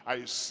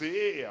 I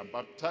say I'm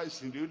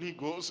baptized in the Holy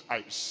Ghost.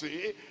 I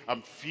say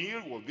I'm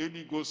filled with the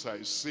Holy Ghost.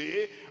 I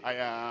say I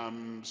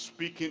am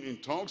speaking in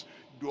tongues.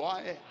 Do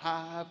I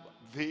have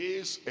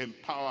this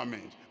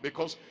empowerment?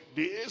 Because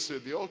this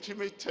is the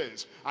ultimate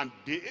test, and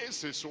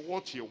this is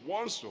what he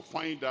wants to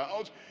find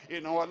out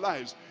in our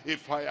lives.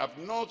 If I have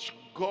not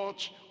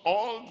got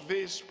all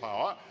this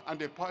power, and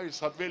the power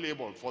is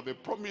available for the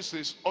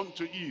promises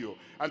unto you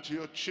and to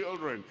your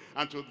children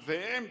and to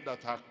them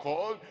that are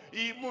called,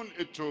 even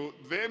to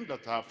them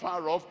that are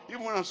far off,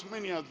 even as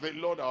many as the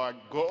Lord our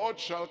God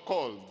shall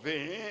call,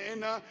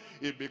 then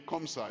it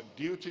becomes our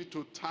duty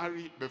to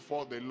tarry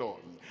before the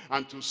Lord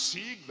and to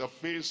seek the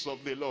face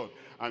of the Lord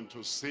and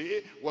to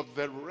say, with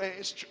the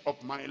rest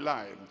of my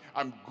life,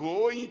 I'm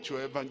going to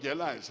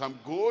evangelize, I'm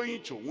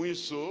going to win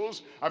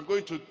souls, I'm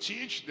going to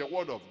teach the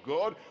word of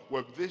God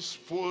with this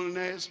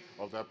fullness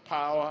of the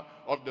power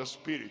of the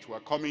Spirit. We're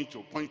coming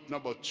to point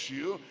number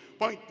 2.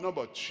 Point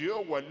number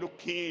 2, we're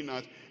looking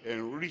at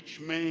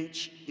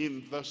enrichment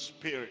in the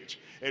Spirit.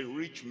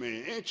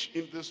 Enrichment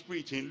in the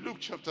Spirit. In Luke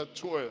chapter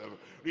 12,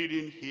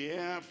 reading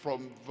here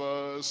from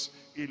verse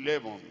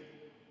 11.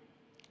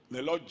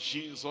 The Lord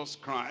Jesus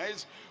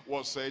Christ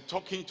was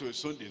talking to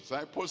his own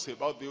disciples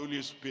about the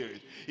Holy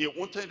Spirit. He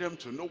wanted them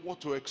to know what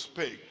to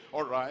expect.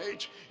 All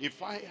right,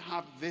 if I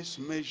have this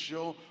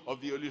measure of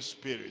the Holy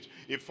Spirit,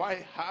 if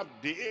I have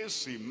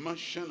this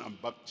immersion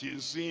and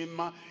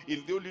baptism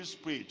in the Holy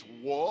Spirit,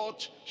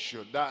 what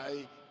should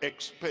I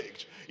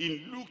expect?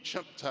 In Luke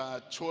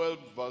chapter 12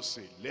 verse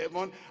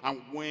 11,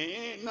 and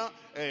when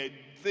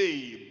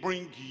they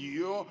bring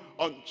you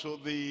unto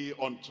the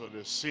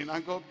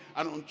synagogue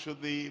and unto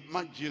the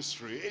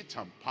magistrate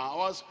and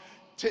powers,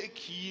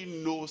 take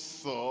ye no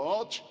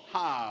thought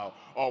how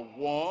or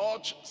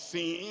what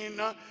thing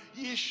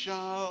ye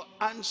shall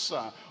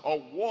answer, or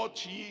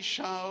what ye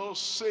shall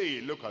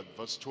say. Look at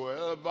verse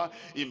 12.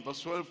 In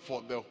verse 12,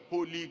 for the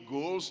Holy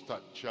Ghost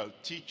that shall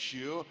teach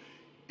you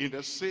in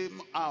the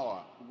same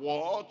hour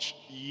what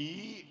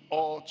ye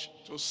ought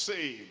to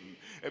say.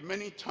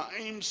 Many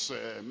times,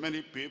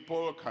 many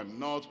people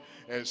cannot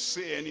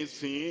say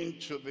anything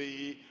to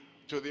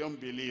the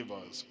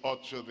unbelievers or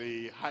to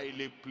the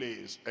highly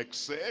placed,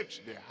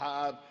 except they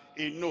have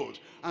a note.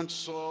 And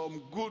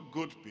some good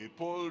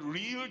people,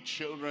 real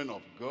children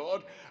of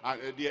God,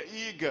 and they're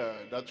eager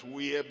that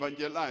we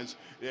evangelize.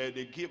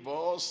 They give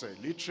us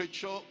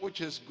literature,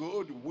 which is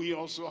good. We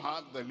also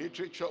have the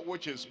literature,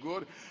 which is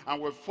good,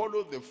 and we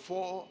follow the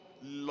 4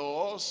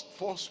 lust,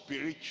 for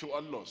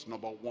spiritual lust.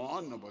 Number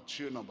one, number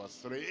two, number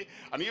three.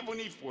 And even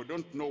if we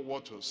don't know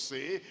what to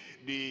say,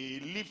 the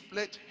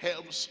leaflet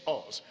helps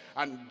us.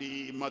 And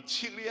the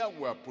material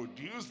we have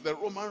produced, the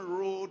Roman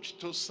road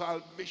to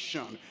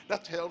salvation,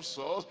 that helps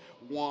us.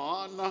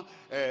 One,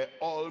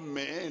 all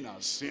men are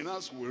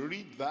sinners. We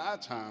read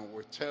that and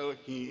we tell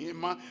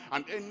him,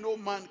 and then no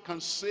man can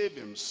save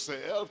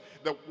himself.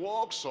 The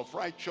works of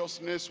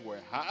righteousness we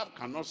have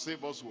cannot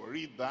save us. We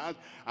read that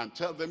and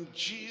tell them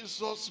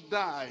Jesus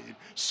died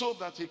so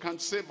that he can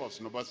save us.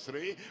 Number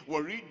three,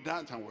 we read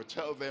that and we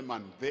tell them,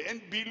 and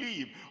then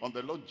believe on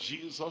the Lord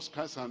Jesus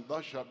Christ and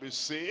thou shalt be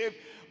saved.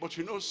 But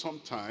you know,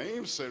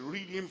 sometimes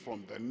reading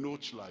from the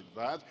notes like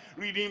that,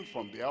 reading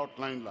from the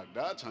outline like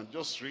that, and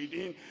just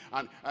reading,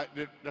 and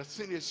the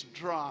thing is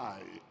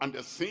dry, and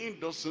the thing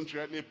doesn't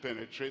really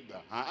penetrate the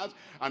heart,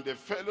 and the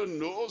fellow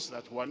knows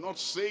that we're not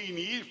saying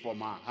it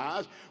from our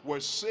heart, we're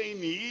saying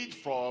it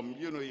from,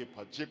 you know, a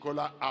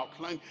particular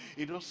outline.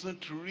 It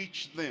doesn't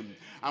reach them,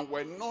 and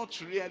we're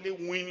not really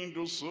winning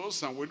those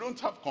souls, and we don't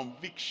have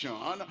conviction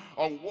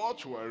on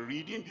what we're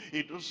reading.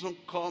 It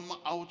doesn't come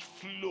out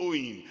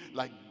flowing,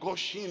 like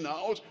gushing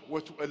out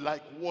with,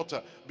 like water,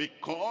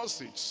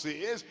 because it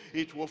says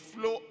it will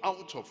flow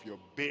out of your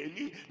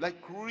belly like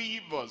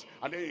rivers,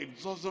 and then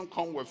it doesn't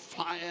come with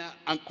fire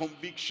and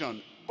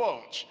conviction.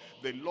 But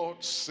the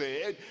Lord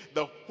said,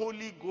 the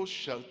Holy Ghost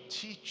shall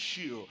teach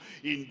you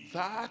in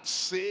that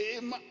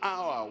same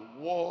hour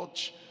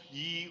what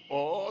ye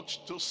ought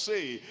to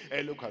say.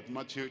 And look at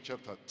Matthew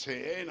chapter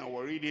 10, and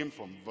we're reading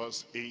from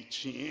verse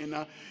 18.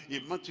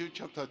 In Matthew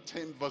chapter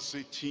 10, verse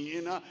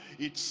 18,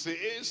 it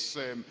says,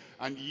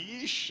 and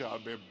ye shall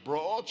be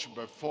brought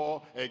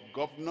before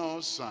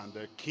governors and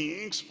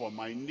kings for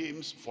my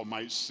name's, for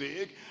my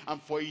sake,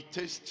 and for a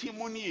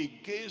testimony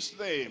against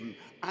them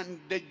and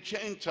the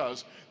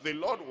Gentiles. The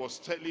Lord was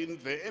telling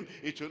them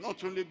it will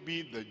not only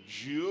be the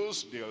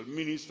Jews they'll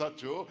minister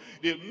to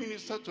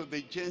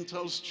the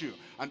Gentiles too.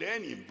 And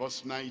then in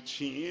verse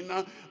 19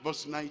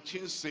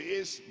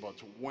 says,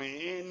 but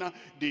when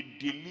they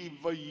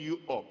deliver you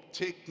up,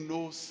 take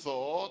no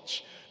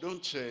thought.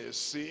 Don't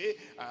say,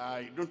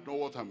 I don't know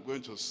what I'm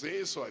going to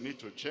say, so I need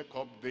to check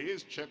up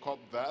this, check up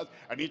that,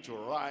 I need to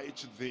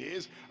write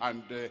this,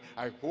 and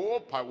I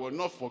hope I will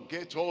not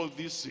forget all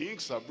these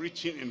things I've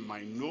written in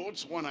my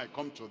notes when I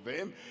come to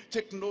them.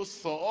 Take no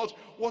thought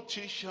what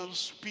ye shall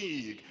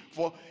speak,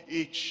 for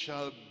it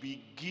shall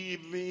be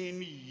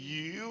given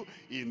you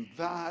in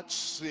that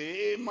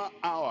same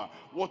hour.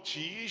 What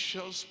ye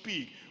shall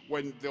speak.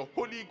 When the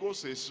Holy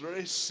Ghost is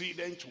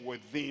resident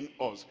within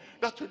us,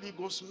 that Holy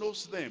Ghost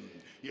knows them.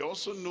 He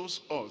also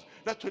knows us.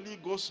 That Holy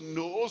Ghost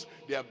knows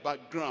their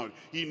background.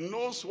 He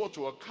knows what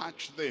will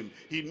catch them.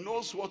 He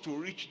knows what will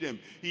reach them.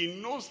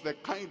 He knows the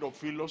kind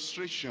of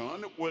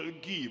illustration will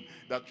give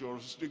that will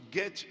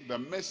get the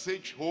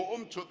message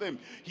home to them.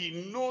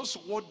 He knows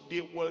what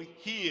they will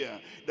hear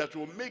that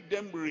will make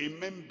them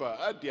remember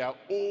their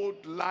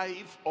old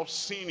life of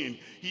sinning.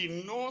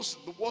 He knows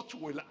what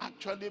will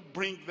actually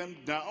bring them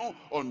down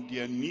on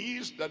their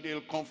knees, that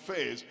they'll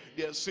confess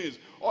their sins.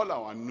 All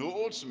our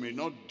notes may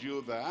not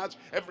do that.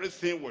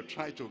 Everything we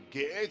try to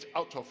get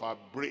out of our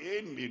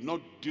brain may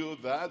not do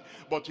that.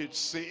 But it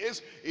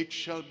says, it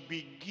shall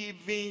be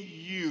given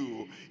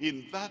you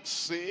in that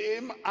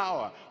same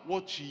hour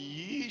what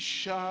ye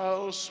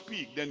shall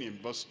speak. Then in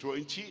verse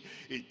 20,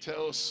 it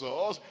tells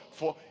us,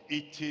 for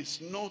it is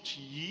not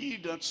ye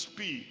that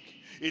speak.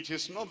 It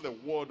is not the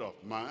word of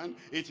man.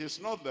 It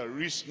is not the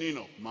reasoning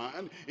of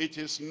man. It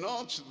is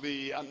not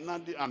the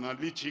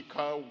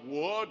analytical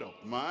word of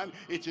man.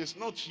 It is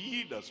not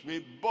ye that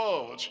speak,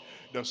 but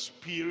the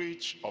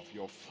Spirit of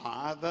your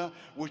Father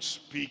which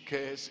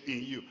speaketh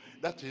in you.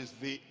 That is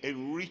the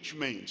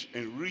enrichment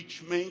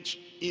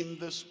in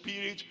the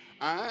Spirit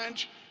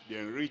and the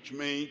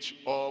enrichment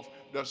of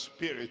the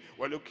Spirit.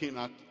 We're looking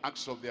at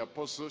Acts of the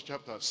Apostles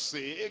chapter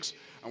 6,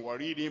 and we're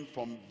reading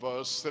from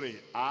verse 3.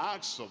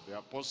 Acts of the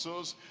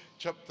Apostles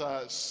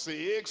chapter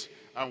 6,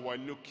 and we're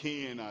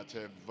looking at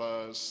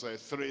verse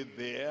 3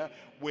 there.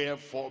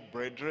 Wherefore,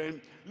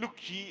 brethren, look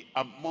ye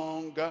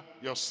among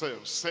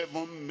yourselves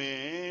 7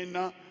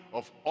 men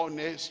of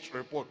honest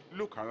report.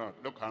 Look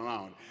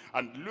around,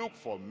 and look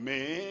for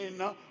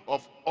men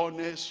of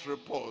honest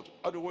report.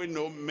 How do we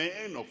know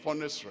men of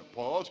honest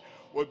report?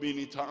 We've been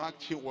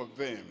interacting with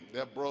them,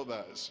 their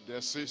brothers, their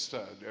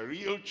sisters, the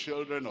real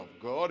children of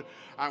God,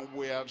 and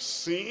we have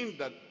seen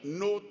that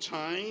no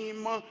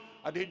time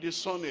are they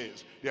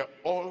dishonest. They're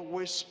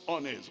always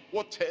honest.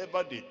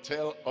 Whatever they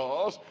tell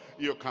us,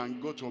 you can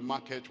go to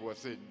market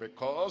with it,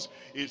 because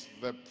it's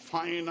the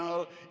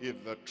final,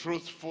 it's the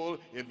truthful,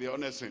 it's the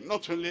honest thing.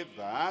 Not only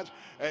that,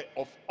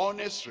 of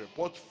honest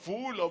report,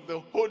 full of the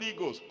Holy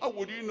Ghost. How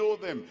would you know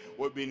them?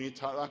 We've been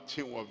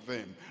interacting with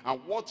them,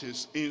 and what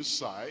is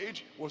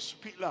inside will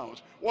spill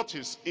out. What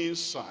is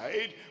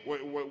inside will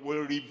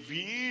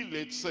reveal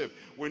itself.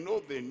 We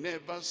know they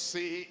never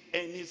say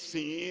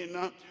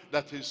anything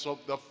that is of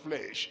the flesh.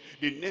 flesh.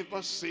 They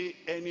never say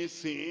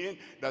anything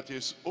that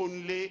is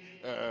only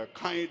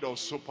kind of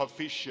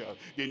superficial.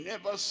 They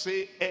never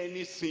say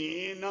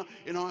anything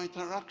in our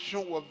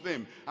interaction with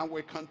them. And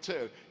we can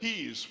tell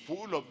he is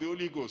full of the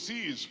Holy Ghost.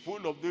 He is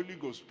full of the Holy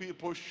Ghost.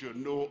 People should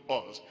know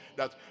us,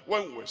 that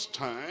when we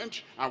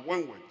stand and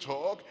when we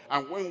talk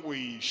and when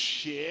we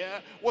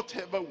share,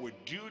 whatever we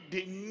do,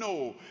 they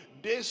know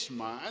this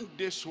man,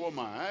 this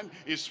woman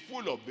is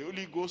full of the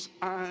Holy Ghost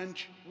and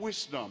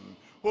wisdom.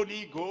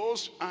 Holy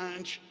Ghost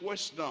and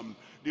wisdom.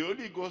 The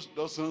Holy Ghost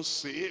doesn't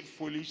say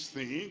foolish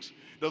things,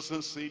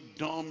 doesn't say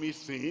dummy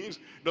things,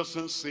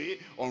 doesn't say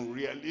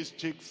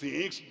unrealistic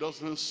things,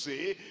 doesn't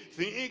say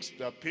things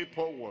that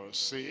people will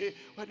say.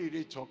 Why did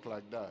he talk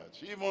like that?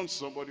 Even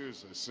somebody who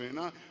is a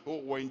sinner who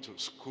went to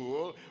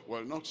school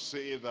will not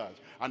say that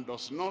and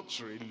does not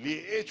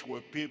relate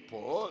with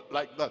people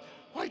like that.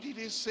 Why did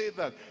he say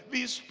that?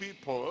 These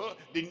people,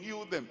 they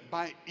knew them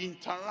by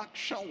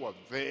interaction with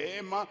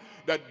them,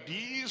 that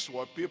these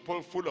were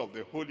people full of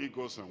the Holy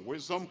Ghost and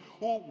wisdom,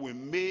 who we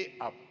may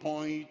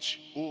appoint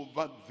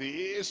over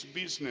this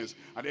business.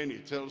 And then he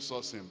tells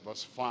us in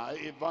verse 5,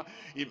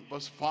 it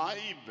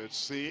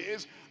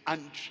says,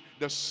 and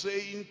the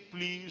saying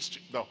pleased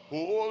the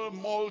whole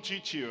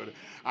multitude,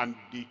 and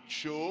they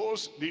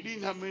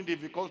didn't have any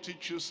difficulty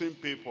choosing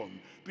people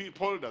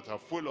that are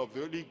full of the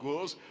Holy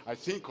Ghost. I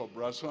think of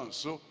brother so and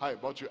so, how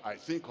about you? I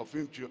think of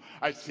him too.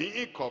 I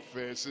think of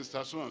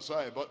sister so and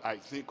so, I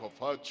think of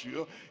her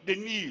too. They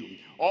knew,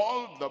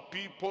 all the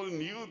people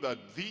knew that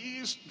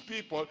these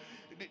people,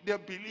 they're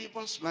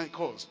believers like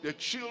us, they're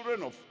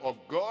children of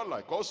God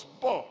like us,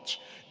 but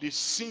they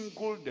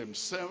singled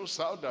themselves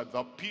out, that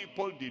the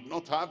people did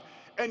not have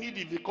any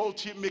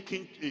difficulty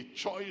making a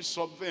choice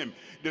of them.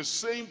 The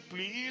same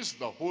pleased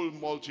the whole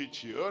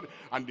multitude,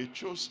 and they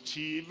chose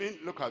Stephen,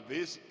 look at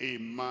this, a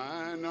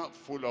man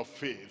full of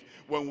faith.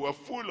 When we're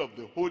full of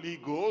the Holy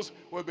Ghost,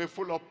 we'll be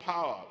full of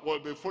power, we'll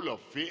be full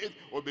of faith,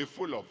 we'll be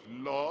full of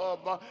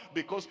love,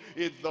 because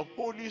it's the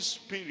Holy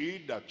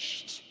Spirit that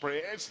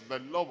spreads the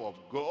love of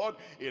God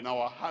in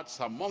our hearts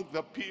among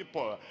the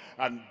people.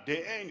 And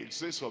then it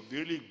says of the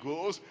Holy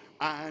Ghost,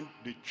 and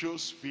they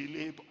chose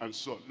Philip, and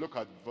so look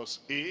at verse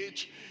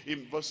 8.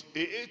 In verse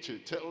 8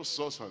 it tells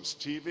us, and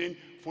Stephen,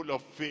 full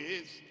of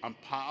faith and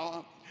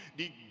power,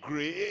 did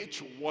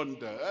great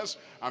wonders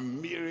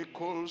and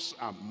miracles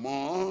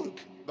among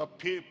the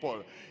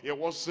people. He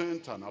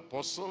wasn't an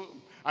apostle,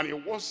 and he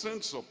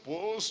wasn't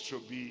supposed to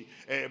be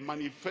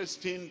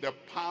manifesting the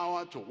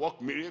power to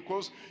work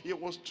miracles. He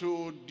was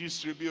to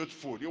distribute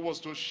food, he was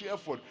to share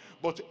food.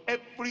 But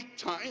every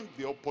time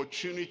the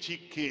opportunity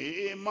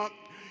came,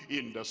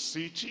 in the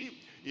city,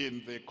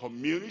 in the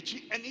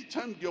community,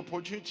 anytime the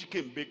opportunity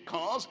came,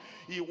 because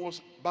he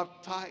was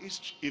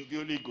baptized in the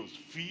Holy Ghost,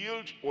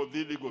 filled with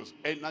the Holy Ghost,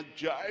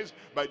 energized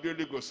by the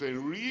Holy Ghost,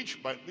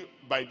 enriched by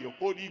the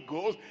Holy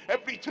Ghost.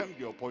 Every time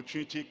the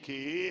opportunity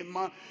came,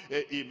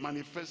 he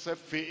manifested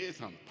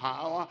faith and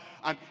power,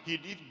 and he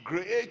did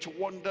great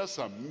wonders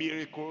and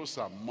miracles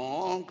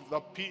among the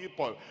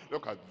people.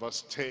 Look at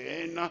verse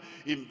 10.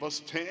 In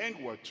verse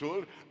 10 we're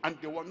told, and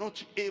they were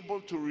not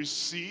able to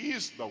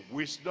resist the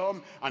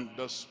wisdom and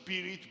the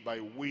spirit by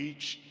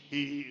which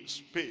he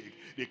spake.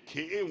 They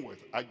came with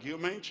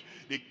argument,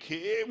 they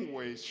came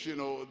with,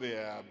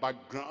 their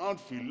background,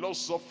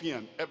 philosophy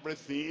and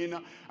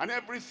everything. And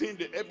every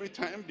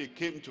time they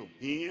came to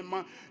him,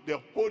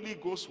 the Holy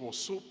Ghost was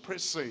so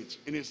present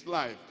in his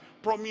life,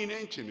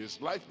 prominent in his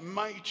life,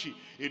 mighty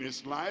in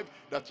his life,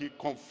 that he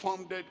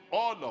confounded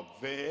all of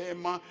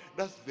them.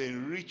 That's the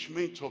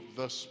enrichment of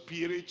the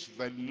Spirit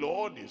the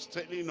Lord is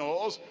telling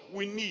us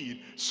we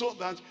need, so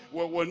that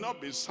we will not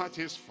be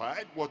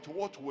satisfied with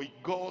what we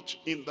got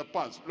in the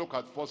past. Look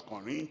at 1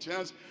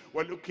 Corinthians.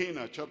 We're looking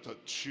at chapter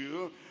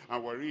 2,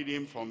 and we're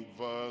reading from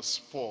verse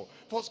 4.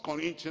 1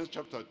 Corinthians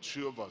chapter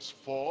 2, verse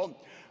 4.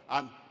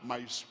 And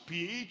my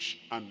speech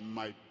and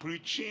my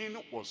preaching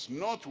was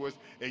not with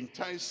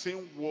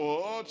enticing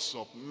words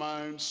of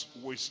man's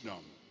wisdom,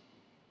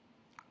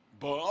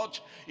 but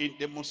in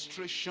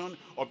demonstration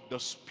of the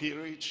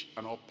Spirit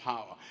and of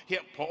power. Here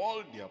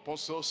Paul the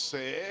apostle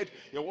said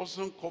he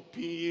wasn't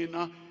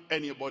copying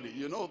anybody.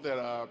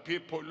 There are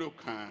people who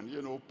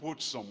can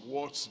put some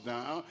words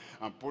down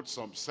and put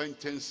some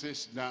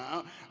sentences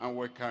down, and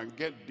we can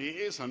get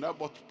this and that.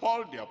 But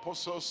Paul the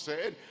apostle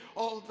said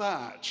all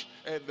that,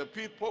 the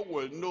people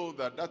will know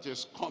that that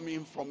is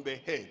coming from the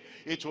head.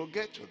 It will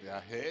get to their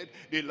head,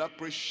 they'll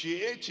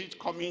appreciate it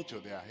coming to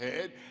their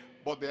head,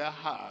 but their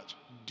heart,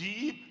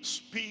 deep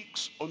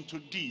speaks unto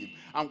deep.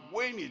 And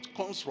when it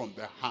comes from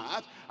the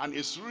heart and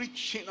is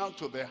reaching out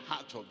to the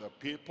heart of the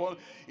people,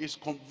 it's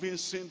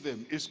convincing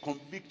them, it's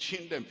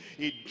convicting them,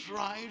 it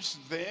drives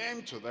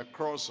them to the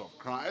cross of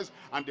Christ,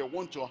 and they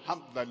want to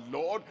have the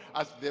Lord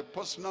as their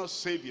personal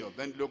Savior.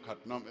 Then look at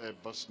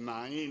verse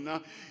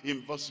 9.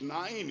 In verse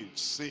 9 it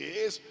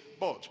says,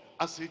 but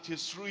as it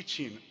is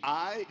written,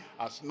 eye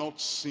has not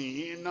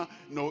seen,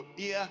 nor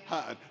ear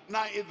heard,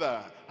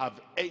 neither have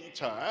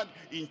entered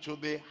into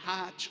the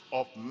heart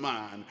of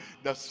man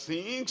the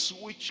things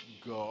which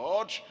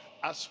God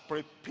has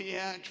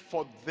prepared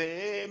for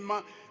them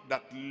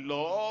that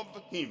love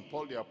him.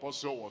 Paul the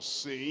apostle was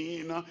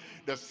saying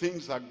the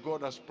things that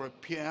God has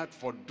prepared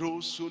for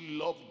those who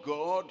love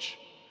God.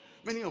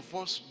 Many of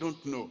us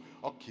don't know.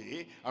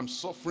 Okay, I'm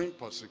suffering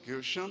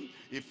persecution.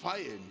 If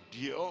I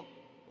endure,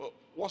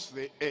 what's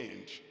the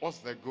end? What's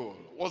the goal?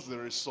 What's the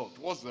result?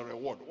 What's the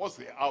reward? What's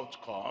the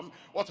outcome?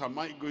 What am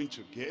I going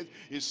to get?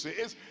 It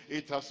says,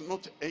 it has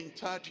not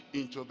entered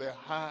into the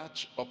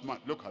heart of man.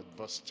 Look at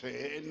verse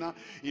 10.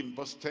 In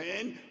verse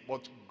 10,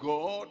 but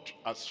God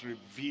has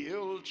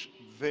revealed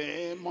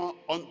them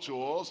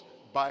unto us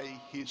by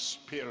his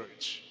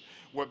Spirit.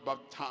 We're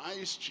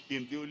baptized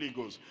in the Holy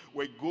Ghost.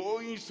 We're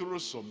going through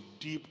some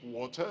deep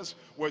waters.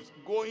 We're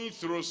going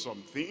through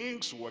some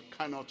things we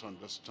cannot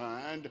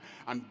understand.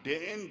 And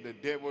then the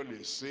devil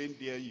is saying,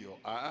 there you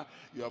are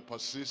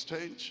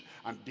persistent.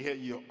 And there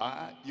you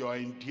are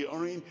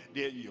enduring.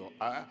 There you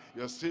are,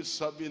 you're still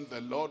serving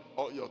the Lord.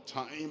 All your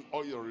time,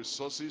 all your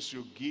resources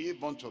you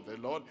give unto the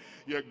Lord.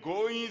 You're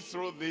going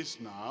through this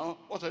now.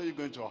 What are you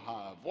going to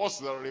have? What's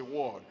the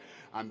reward?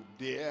 And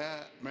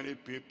there, many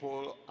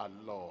people are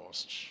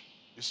lost.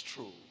 It's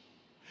true.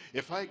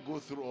 If I go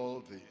through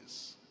all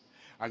this,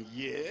 and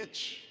yet,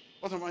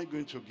 what am I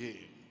going to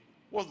gain?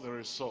 What's the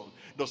result?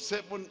 Does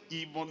heaven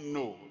even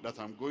know that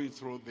I'm going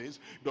through this?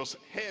 Does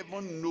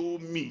heaven know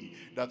me,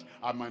 that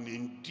I'm an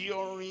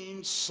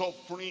enduring,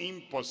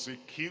 suffering,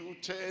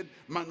 persecuted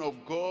man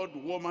of God,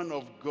 woman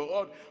of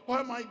God? Why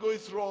am I going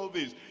through all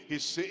this? He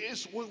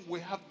says, when we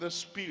have the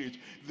Spirit,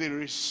 the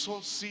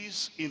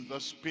resources in the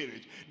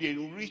Spirit, the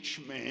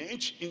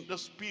enrichment in the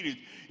Spirit,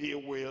 he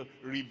will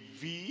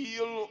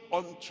reveal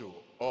unto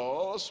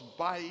us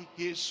by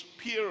his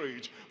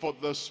Spirit. For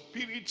the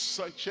Spirit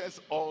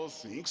searcheth all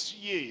things,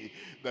 yea,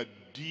 the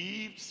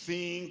deep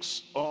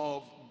things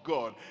of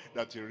God,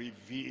 that he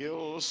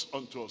reveals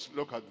unto us.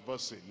 Look at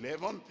verse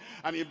 11.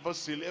 And in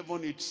verse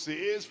 11 it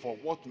says, for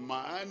what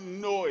man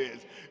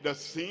knoweth the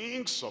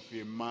things of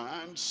a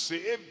man,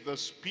 save the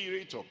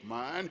spirit of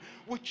man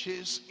which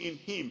is in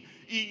him?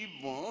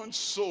 Even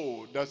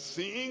so the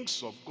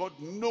things of God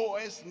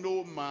knoweth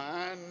no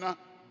man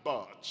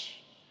but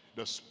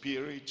the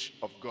Spirit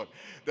of God.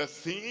 The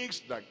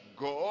things that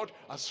God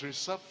has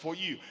reserved for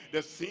you,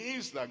 the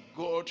things that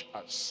God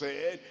has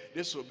said,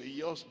 this will be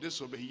yours,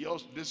 this will be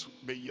yours, this will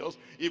be yours.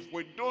 If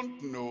we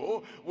don't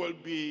know, we'll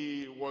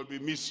be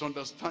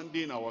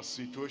misunderstanding our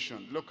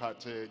situation. Look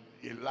at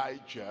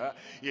Elijah,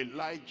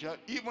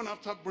 even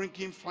after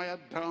bringing fire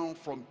down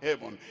from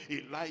heaven,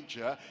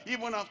 Elijah,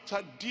 even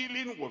after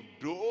dealing with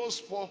those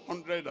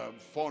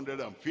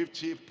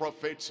 450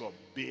 prophets of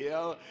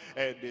Baal,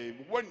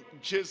 when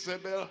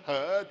Jezebel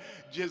heard,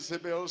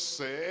 Jezebel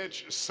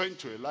sent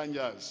to Elijah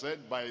and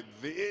said, by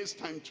this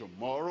time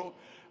tomorrow,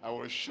 I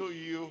will show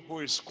you who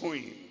is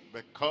queen,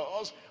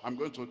 because I'm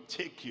going to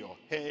take your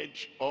head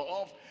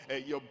off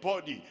your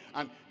body.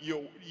 And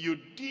you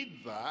did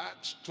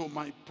that to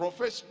my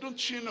prophets.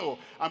 Don't you know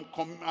I'm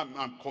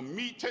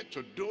committed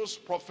to those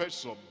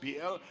prophets of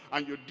Baal,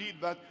 and you did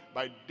that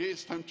by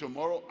this time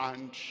tomorrow.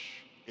 And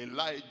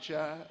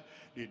Elijah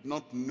did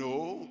not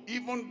know,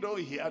 even though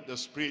he had the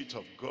Spirit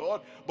of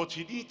God, but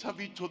he didn't have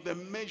it to the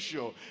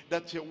measure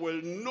that he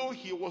will know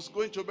he was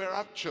going to be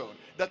raptured,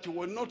 that he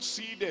will not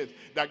see death,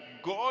 that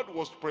God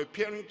was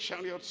preparing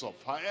chariots of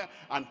fire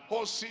and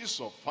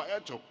horses of fire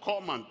to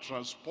come and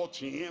transport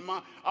him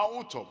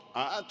out of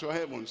earth to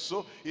heaven.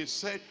 So he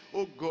said,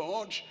 oh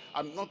God,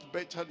 I'm not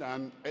better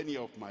than any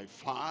of my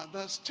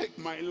fathers. Take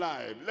my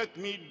life. Let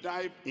me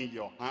die in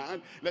your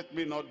hand. Let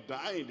me not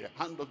die in the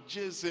hand of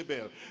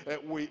Jezebel.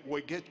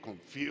 We get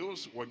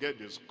confused, we get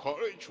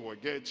discouraged, we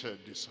get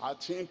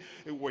disheartened,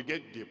 we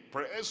get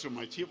depressed. We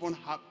might even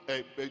have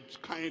a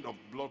kind of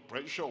blood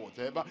pressure,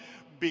 whatever,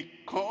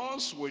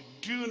 because we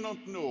do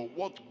not know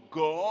what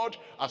God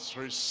has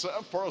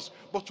reserved for us.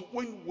 But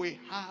when we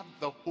have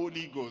the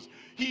Holy Ghost,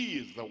 he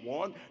is the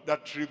one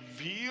that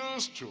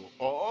reveals to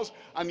us,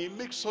 and he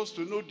makes us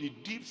to know the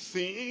deep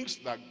things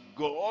that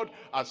God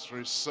has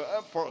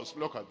reserved for us.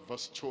 Look at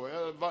verse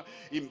 12.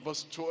 In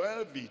verse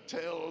 12 he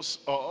tells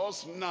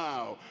us,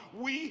 now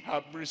we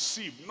have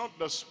received not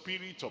the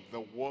spirit of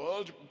the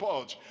world,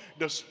 but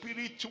the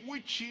Spirit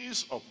which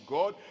is of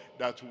God,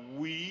 that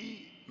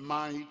we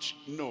might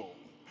know.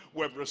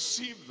 We have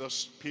received the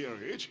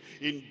Spirit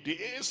in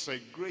this a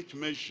great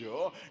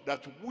measure,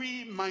 that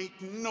we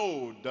might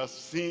know the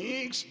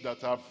things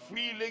that are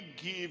freely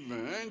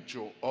given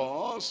to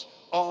us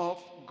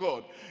of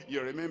God.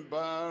 You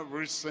remember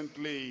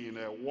recently in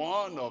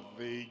one of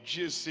the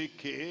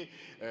GCK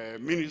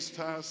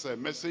ministers'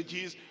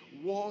 messages,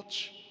 what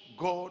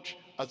God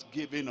has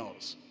given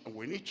us. And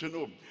we need to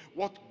know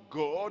what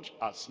God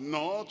has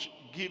not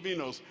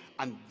given us.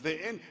 And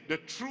then the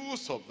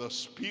truth of the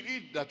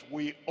Spirit that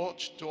we ought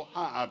to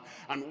have.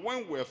 And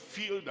when we're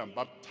filled and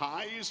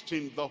baptized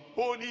in the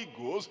Holy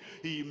Ghost,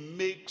 he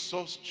makes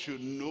us to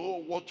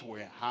know what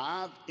we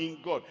have in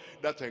God.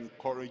 That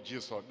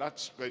encourages us,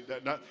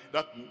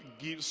 that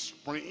gives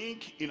spring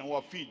in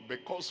our feet,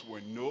 because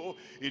we know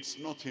it's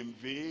not in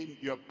vain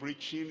you're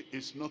preaching,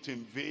 it's not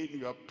in vain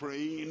you're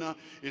praying,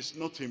 it's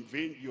not in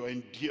vain you're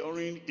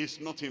enduring,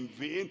 it's not in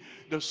vain.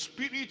 The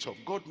Spirit of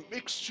God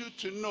makes you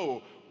to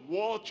know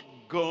what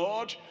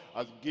God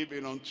has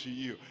given unto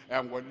you.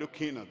 And we're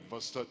looking at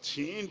verse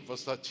 13.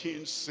 Verse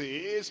 13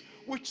 says,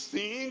 which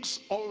things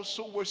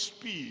also we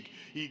speak.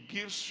 He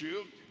gives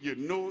you, you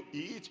know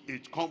it,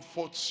 it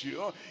comforts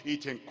you,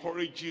 it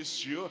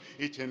encourages you,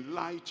 it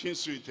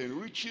enlightens you, it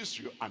enriches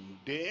you, and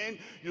then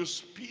you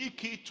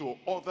speak it to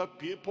other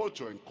people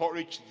to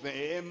encourage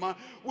them.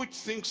 Which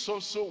things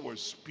also we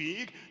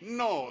speak,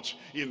 not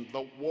in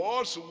the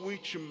words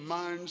which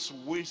man's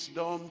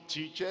wisdom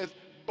teacheth,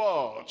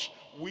 but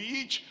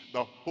which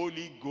the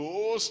Holy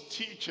Ghost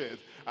teacheth.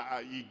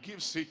 He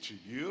gives it to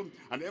you,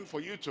 and then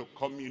for you to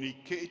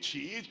communicate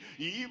it,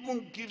 he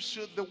even gives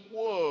you the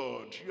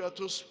word you are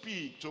to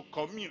speak, to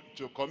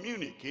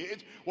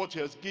communicate what he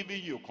has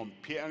given you,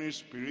 comparing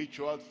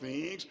spiritual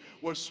things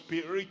with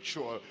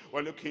spiritual.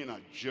 We're looking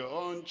at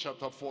John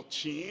chapter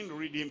 14,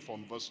 reading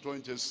from verse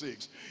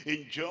 26.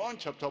 In John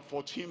chapter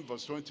 14,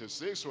 verse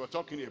 26, we're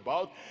talking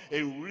about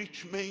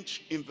enrichment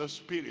in the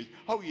Spirit,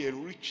 how he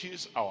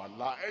enriches our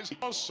lives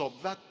because of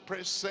that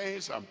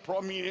presence and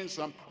prominence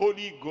and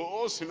Holy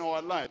Ghost in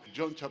our life.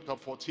 John chapter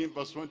 14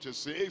 verse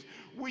 26,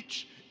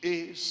 which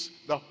is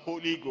the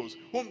Holy Ghost,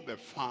 whom the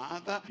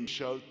Father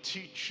shall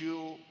teach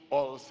you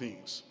all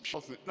things.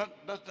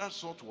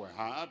 That's what we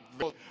have.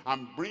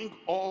 And bring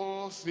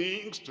all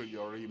things to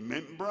your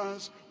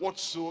remembrance,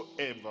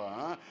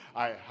 whatsoever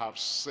I have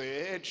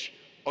said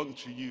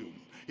unto you.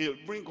 He'll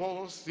bring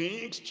all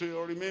things to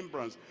your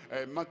remembrance.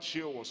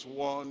 Matthew was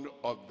one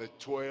of the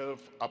 12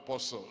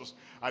 apostles,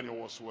 and he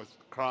was with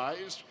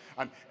Christ,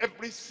 and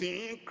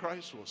everything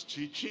Christ was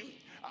teaching,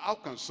 how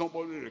can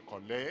somebody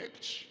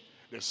recollect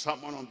the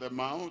Sermon on the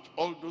Mount,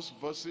 all those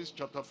verses,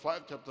 chapter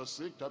 5, chapter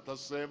 6, chapter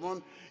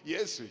 7?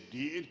 Yes, it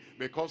did,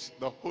 because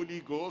the Holy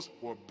Ghost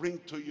will bring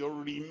to your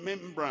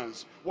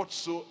remembrance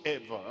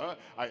whatsoever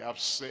I have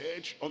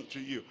said unto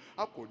you.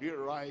 How could he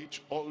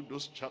write all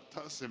those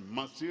chapters in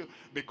Matthew?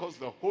 Because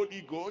the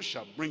Holy Ghost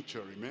shall bring to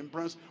your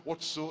remembrance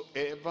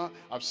whatsoever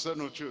I've said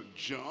unto you.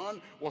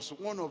 John was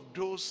one of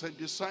those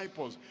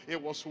disciples.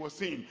 It was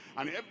with him,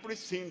 and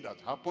everything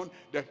that happened,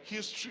 the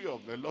history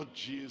of the Lord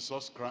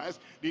Jesus Christ,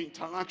 the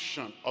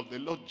interaction of the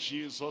Lord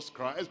Jesus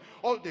Christ,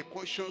 all the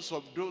questions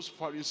of those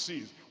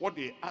Pharisees, what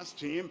they asked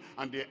him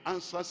and the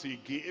answers he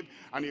gave,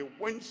 and he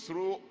went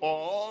through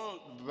all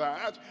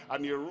that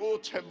and he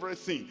wrote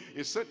everything.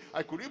 He said,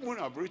 I could even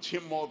have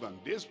written more than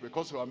this,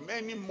 because there are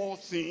many more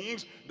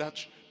things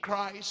that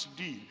Christ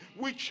did,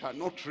 which are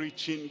not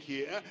written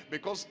here,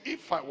 because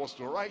if I was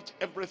to write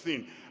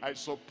everything, I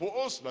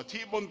suppose that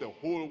even the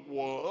whole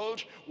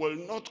world will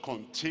not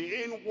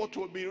contain what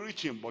will be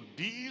written. But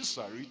these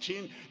are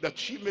written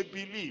that ye may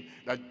believe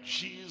that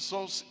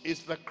Jesus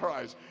is the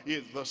Christ,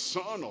 is the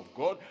Son of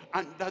God,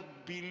 and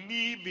that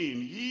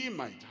believing ye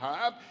might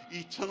have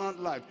eternal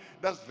life.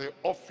 That's the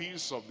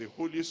office of the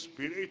Holy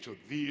Spirit to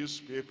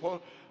these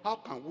people. How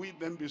can we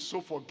then be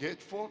so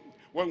forgetful?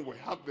 When we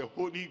have the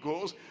Holy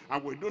Ghost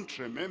and we don't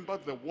remember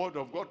the word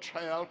of God,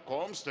 trial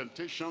comes,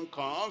 temptation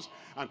comes,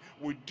 and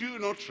we do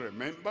not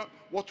remember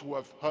what we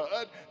have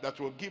heard that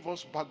will give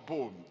us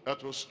backbone,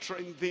 that will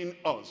strengthen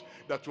us,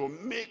 that will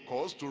make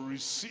us to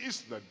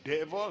resist the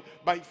devil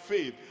by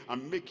faith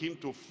and make him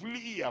to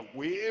flee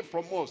away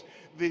from us.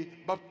 The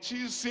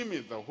baptism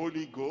in the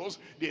Holy Ghost,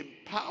 the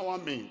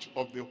empowerment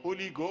of the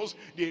Holy Ghost,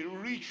 the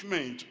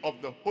enrichment of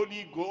the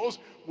Holy Ghost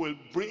will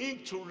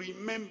bring to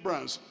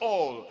remembrance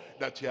all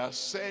that he has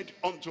said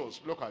unto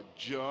us. Look at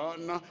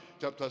John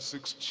chapter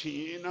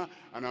 16,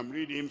 and I'm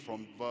reading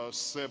from verse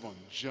 7.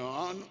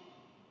 John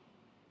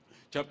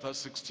chapter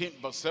 16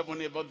 verse 7,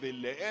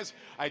 nevertheless,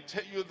 I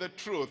tell you the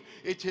truth,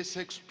 it is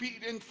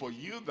expedient for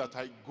you that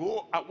I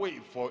go away,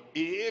 for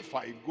if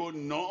I go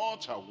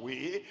not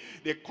away,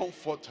 the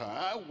Comforter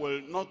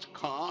will not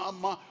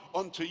come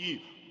unto you.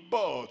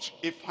 But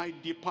if I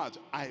depart,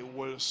 I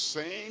will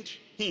send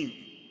him,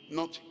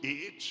 not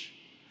it.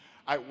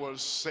 I will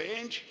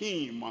send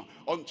him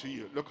unto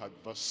you. Look at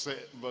verse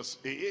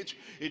 8.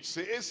 It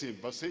says in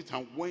verse 8,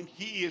 and when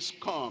he is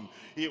come,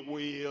 he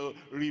will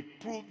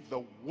reprove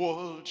the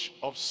world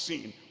of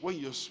sin. When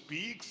you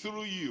speak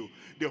through you,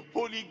 the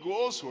Holy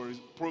Ghost will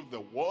reprove the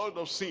world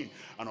of sin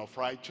and of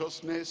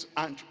righteousness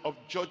and of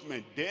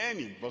judgment. Then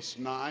in verse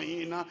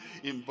 9,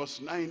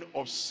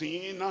 of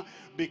sin,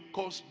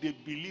 because they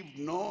believe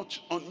not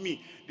on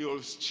me. They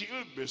will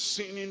still be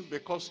sinning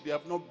because they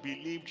have not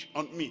believed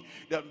on me.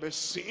 They'll be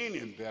sin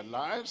in their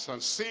lives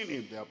and sin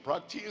in their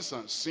practice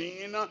and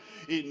sin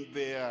in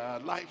their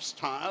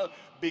lifestyle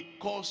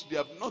because they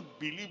have not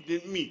believed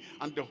in me.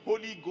 And the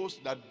Holy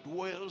Ghost that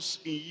dwells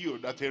in you,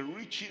 that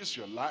enriches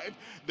your life,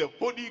 the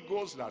Holy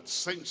Ghost that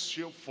sends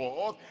you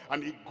forth,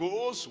 and it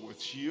goes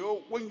with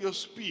you when you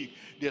speak,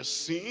 their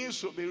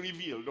sins will be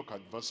revealed. Look at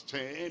verse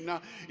 10.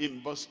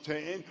 In verse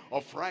 10,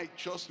 of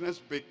righteousness,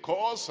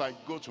 because I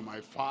go to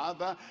my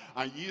Father,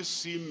 and ye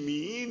see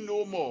me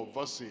no more.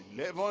 Verse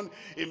 11,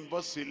 in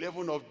verse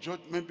 11, of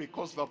judgment,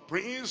 because the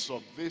prince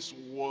of this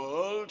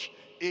world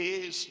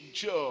is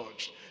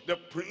judged. The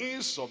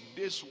prince of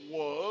this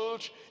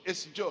world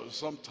is judged.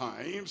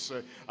 Sometimes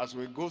as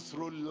we go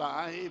through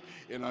life,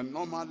 in a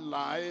normal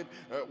life,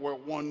 we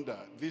wonder,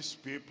 these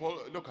people,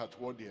 look at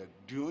what they are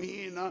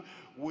doing.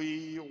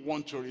 We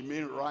want to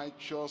remain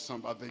righteous,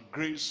 and by the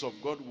grace of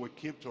God we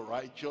keep to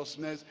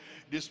righteousness.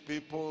 These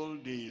people,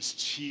 they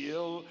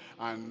steal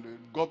and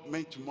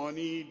government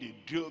money, they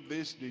do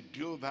this, they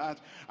do that,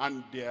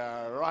 and they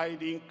are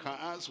riding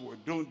cars we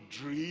don't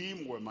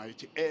dream we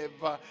might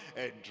ever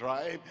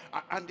drive,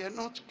 and they're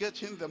not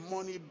getting the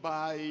money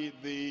by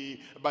the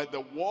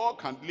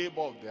work and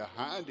labor of their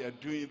hand. They are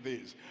doing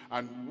this,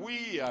 and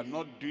we are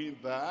not doing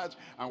that,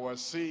 and we're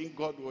saying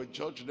God will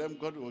judge them,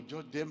 God will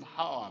judge them.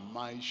 How am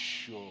I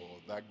sure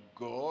that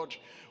God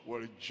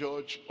will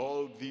judge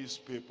all these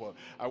people?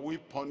 Are we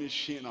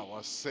punishing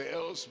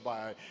ourselves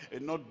by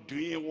not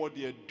doing what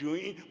they're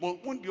doing?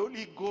 But when the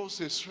Holy Ghost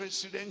is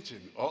resident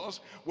in us,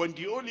 when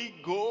the Holy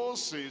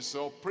Ghost is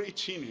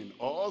operating in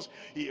us,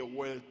 he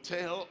will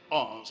tell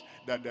us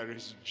that there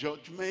is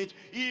judgment.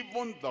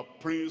 Even the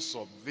prince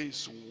of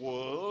this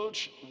world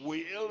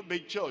will be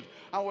judged,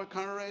 and we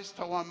can rest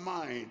our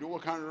mind, we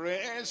can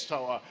rest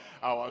our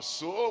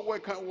soul.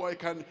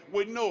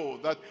 We know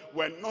that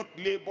we're not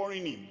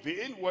laboring in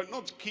vain, we're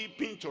not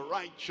keeping to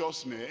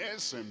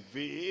righteousness in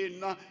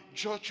vain.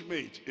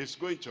 Judgment is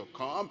going to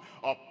come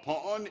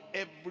upon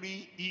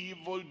every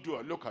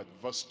evildoer. Look at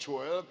verse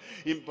 12.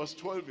 In verse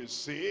 12 it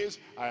says,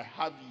 I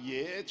have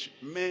yet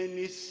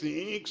many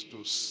things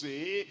to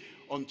say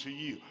unto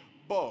you,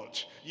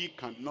 but ye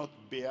cannot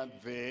bear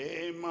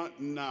them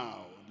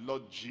now.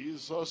 Lord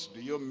Jesus,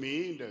 do you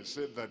mean they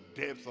say the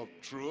depth of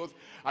truth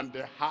and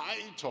the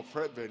height of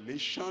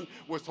revelation?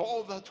 With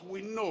all that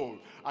we know,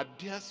 are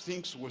there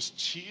things we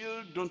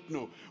still don't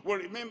know? Well,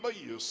 remember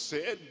you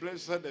said,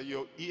 blessed are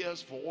your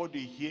ears for what they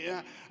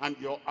hear and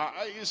your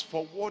eyes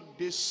for what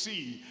they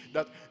see.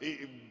 That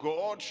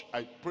God,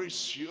 I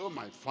praise you,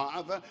 my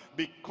Father,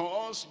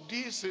 because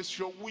this is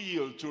your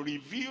will, to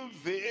reveal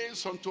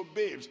this unto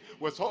babes.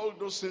 With all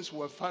those things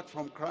we have heard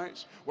from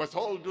Christ, with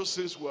all those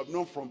things we have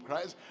known from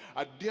Christ,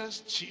 are there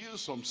still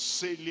some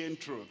salient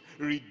truth,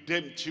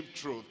 redemptive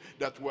truth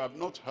that we have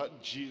not heard?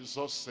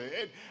 Jesus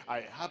said,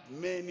 I have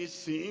many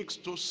things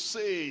to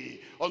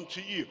say unto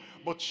you,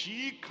 but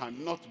ye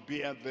cannot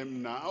bear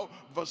them now.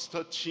 Verse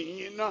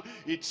 13,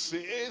 it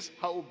says,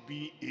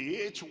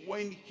 howbeit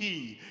when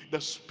he, the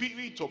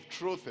Spirit of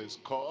truth, is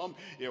come,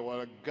 he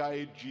will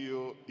guide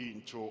you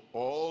into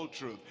all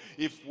truth.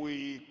 If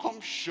we come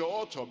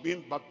short of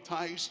being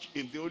baptized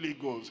in the Holy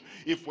Ghost,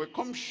 if we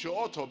come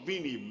short of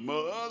being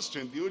immersed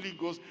in the Holy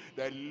Ghost,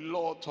 there are a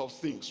lot of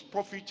things,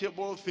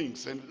 profitable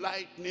things,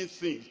 enlightening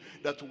things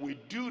that we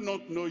do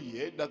not know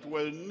yet, that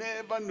we'll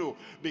never know,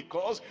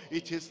 because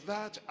it is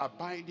that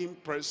abiding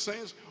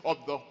presence of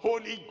the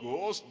Holy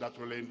Ghost that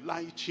will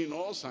enlighten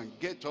us and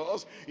get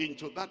us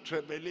into that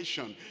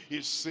revelation.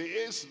 It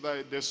says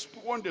that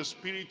when the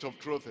Spirit of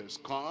truth is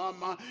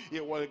come, he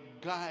will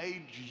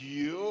guide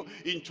you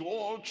into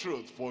all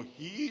truth, for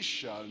he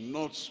shall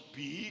not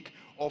speak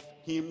of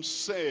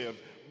himself,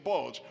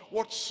 but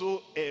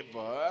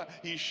whatsoever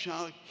he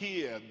shall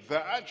hear,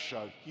 that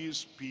shall he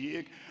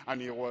speak, and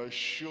he will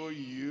show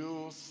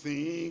you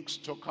things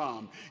to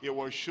come. He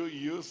will show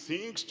you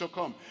things to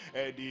come.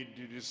 The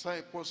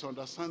disciples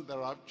understand the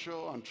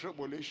rapture and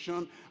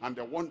tribulation, and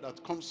the one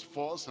that comes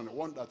first and the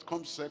one that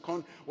comes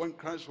second, when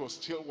Christ was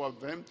still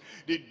with them.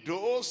 Did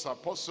those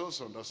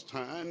apostles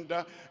understand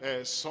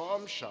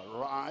some shall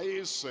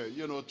rise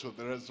to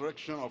the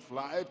resurrection of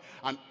life,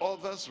 and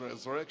others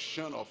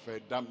resurrection of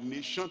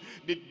damnation?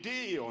 Did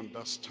they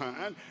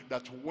understand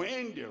that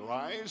when they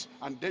rise,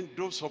 and then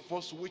those of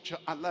us which are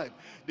alive?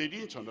 They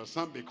didn't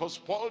understand, because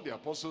Paul the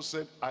apostle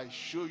said, I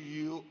show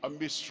you a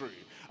mystery.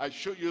 I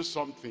show you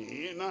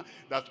something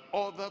that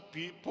other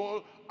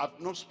people have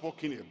not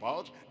spoken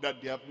about,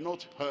 that they have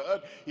not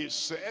heard. He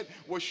said,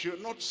 we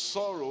should not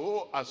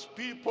sorrow as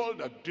people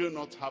that do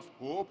not have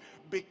hope,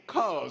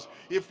 because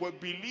if we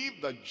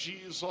believe that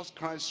Jesus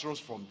Christ rose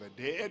from the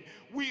dead,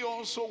 we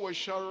also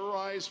shall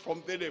rise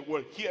from the dead.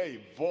 We'll hear a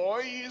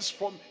voice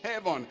from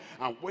heaven,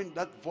 and when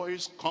that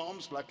voice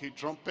comes like a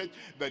trumpet,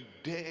 the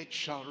dead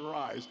shall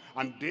rise,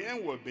 and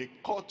then we'll be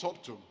caught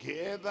up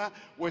together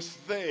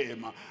with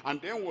them,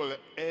 and then we'll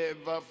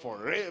ever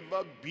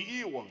forever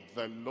be with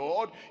the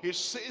Lord. He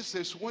said says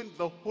is when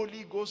the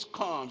Holy Ghost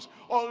comes,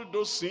 all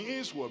those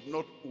things we've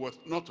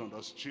not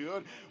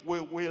understood, we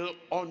will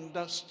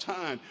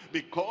understand,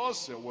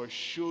 because it will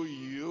show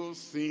you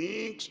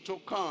things to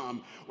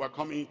come. We're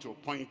coming to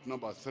point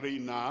number 3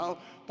 now.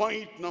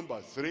 Point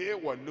number 3,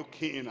 we're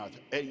looking at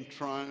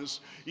entrance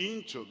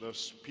into the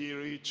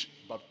Spirit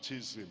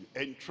baptism.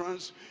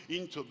 Entrance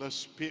into the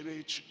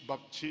Spirit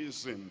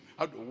baptism.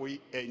 How do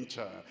we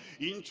enter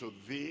into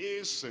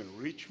this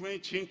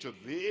enrichment, into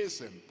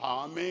this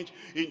empowerment,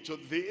 into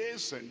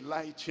this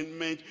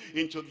enlightenment,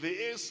 into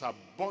this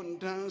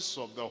abundance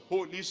of the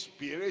Holy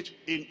Spirit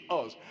in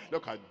us?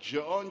 Look at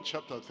John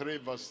chapter 3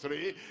 verse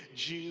 3.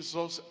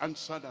 Jesus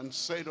answered and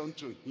said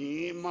unto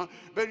him,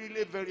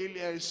 verily,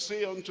 verily, I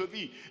say unto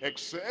thee,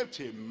 except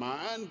a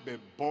man be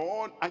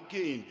born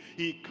again,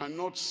 he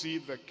cannot see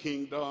the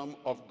kingdom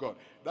of God.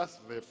 That's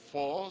the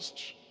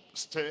first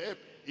step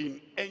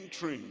in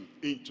entering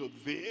into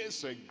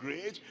this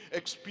great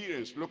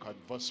experience. Look at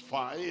verse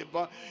 5.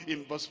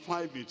 In verse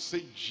 5 it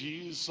says,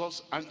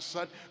 Jesus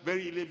answered,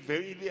 verily,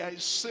 verily, I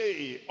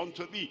say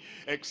unto thee,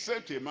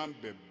 except a man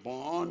be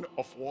born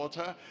of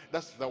water,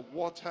 that's the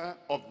water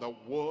of the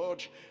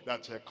word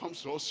that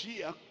comes to us,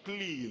 ye are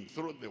clean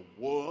through the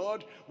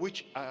word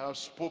which I have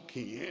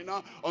spoken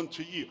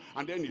unto you.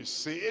 And then it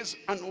says,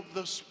 and of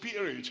the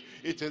Spirit,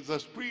 it is the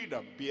Spirit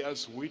that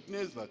bears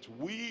witness that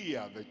we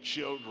are the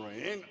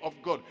children of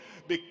God.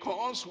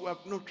 Because we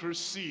have not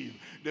received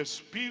the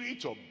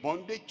spirit of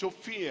bondage to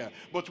fear,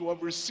 but we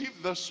have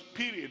received the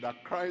Spirit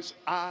that cries,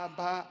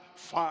 Abba,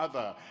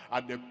 Father,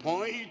 at the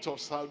point of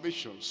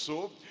salvation.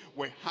 So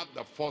we have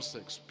the first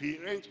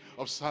experience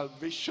of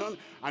salvation,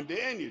 and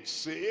then it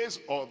says,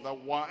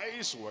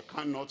 otherwise we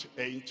cannot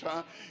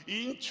enter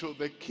into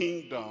the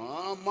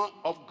kingdom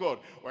of God.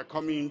 We're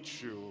coming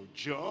to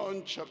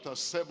John chapter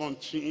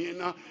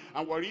 17,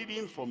 and we're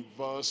reading from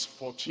verse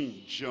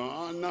 14.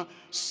 John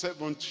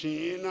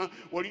 17,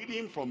 we're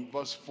reading from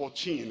verse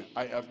 14.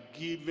 I have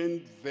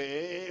given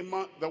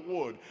them the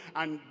word,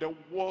 and the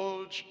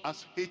world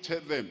has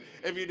hated them.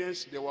 Evidence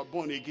they were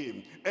born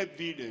again.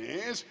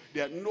 Evidence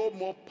they are no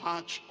more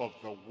part of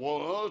the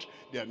world.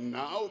 They are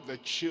now the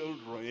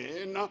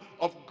children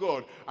of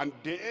God. And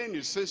then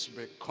it says,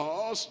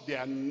 because they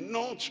are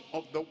not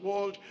of the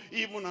world,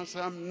 even as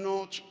I am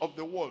not of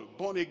the world.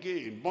 Born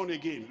again, born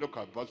again. Look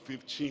at verse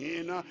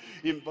 15.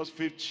 In verse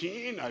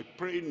 15, I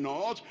pray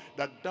not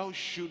that thou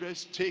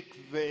shouldest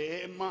take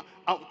them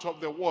out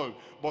of the world,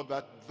 but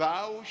that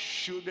thou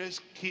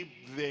shouldest keep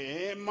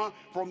them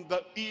from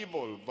the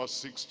evil. Verse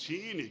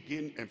 16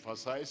 again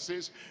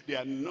emphasizes, they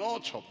are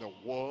not of the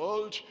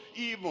world,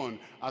 even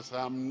as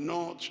I am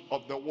not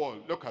of the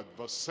world. Look at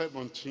verse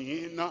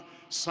 17.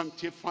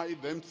 Sanctify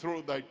them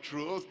through thy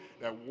truth,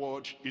 thy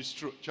word is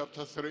truth.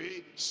 Chapter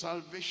 3,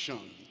 salvation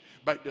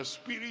by the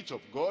Spirit of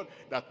God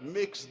that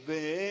makes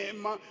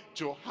them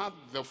to have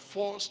the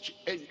first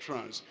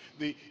entrance,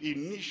 the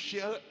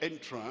initial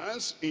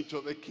entrance into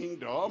the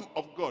kingdom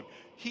of God.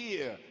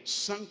 Here,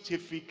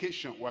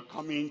 sanctification. We're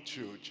coming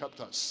to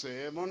chapter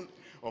 7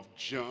 of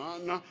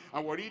John,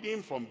 and we're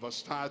reading from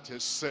verse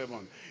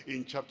 37.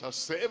 In chapter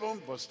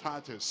 7, verse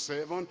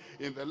 37,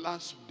 in the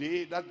last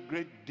day, that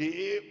great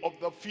day of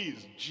the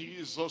feast,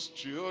 Jesus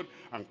stood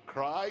and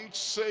cried,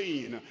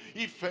 saying,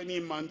 if any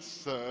man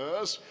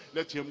thirst,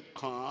 let him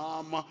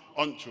come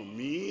unto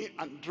me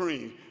and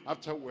drink.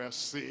 After we're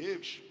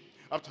saved,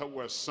 after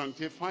we're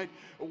sanctified,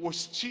 we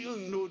still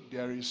know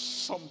there is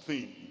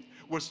something.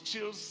 We're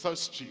still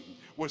thirsty.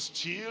 We're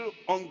still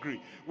hungry.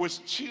 We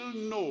still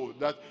know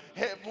that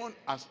heaven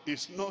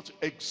is not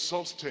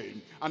exhausted,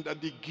 and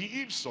that the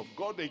gifts of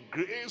God, the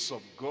grace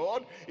of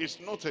God is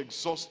not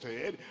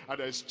exhausted, and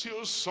there's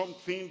still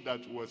something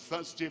that we're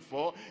thirsty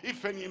for.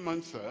 If any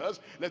man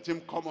thirst, let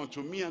him come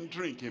unto me and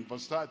drink. In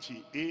verse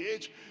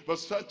 38,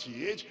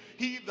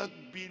 he that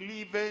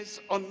believeth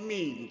on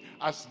me,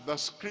 as the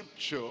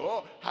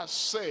scripture has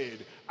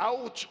said,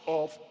 out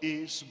of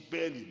his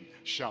belly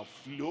shall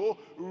flow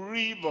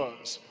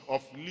rivers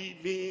of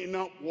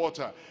living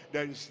water.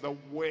 There is the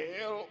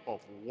well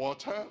of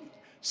water,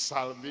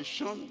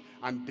 salvation,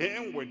 and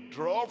then we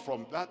draw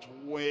from that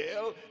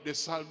well the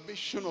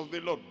salvation of the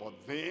Lord. But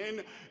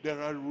then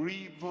there are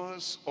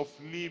rivers of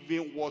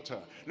living water.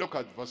 Look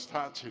at verse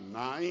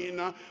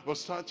 39.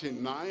 Verse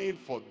 39,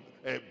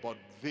 but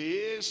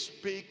they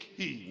spake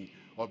he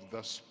of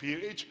the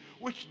Spirit,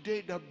 which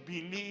they that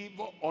believe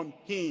on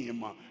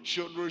him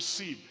should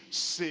receive.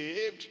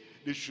 Saved,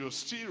 they should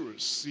still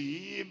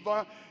receive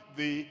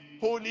the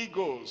Holy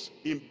Ghost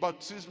in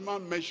baptismal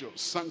measure.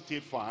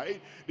 Sanctified,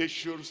 they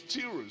should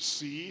still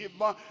receive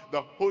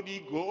the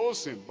Holy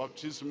Ghost in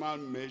baptismal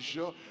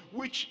measure,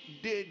 which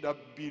they that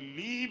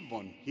believe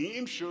on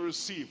him should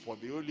receive. For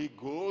the Holy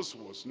Ghost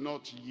was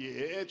not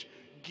yet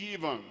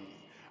given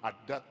at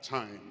that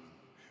time,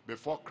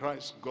 before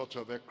Christ got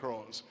to the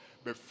cross,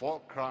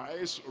 before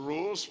Christ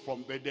rose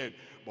from the dead.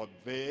 But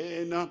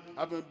then,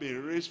 having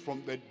been raised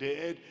from the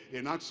dead,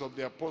 in Acts of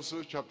the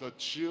Apostles chapter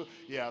 2,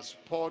 he has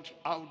poured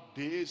out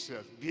this, he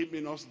has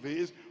given us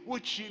this,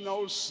 which you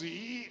now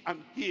see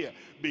and hear,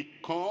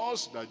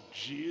 because that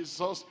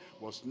Jesus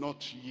was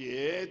not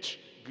yet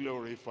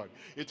glorified.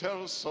 It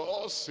tells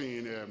us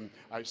in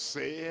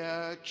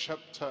Isaiah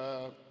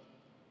chapter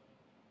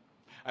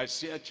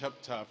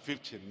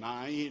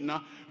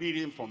 59,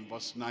 reading from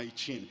verse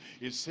 19.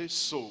 It says,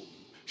 so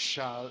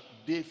shall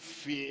they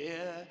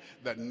fear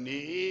the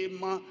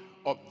name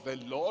of the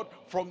Lord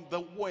from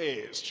the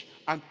west,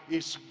 and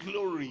his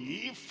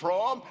glory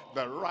from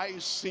the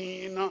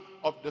rising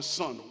of the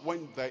sun.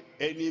 When the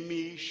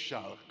enemy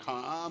shall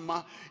come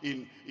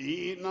in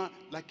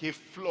like a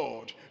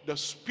flood, the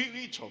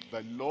Spirit of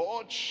the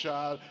Lord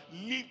shall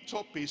lift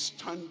up his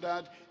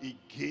standard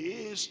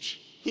against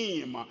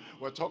him.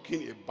 We're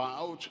talking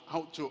about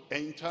how to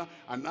enter,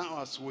 and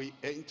now as we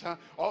enter,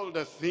 all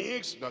the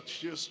things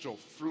that used to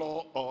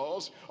floor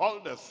us,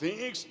 all the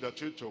things that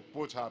used to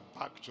put our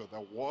back to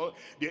the wall,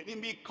 the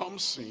enemy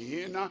comes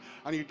in,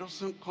 and he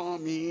doesn't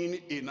come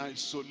in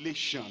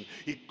isolation.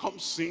 He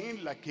comes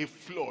in like a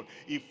flood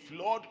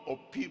of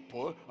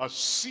people, a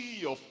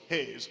sea of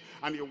heads,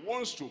 and he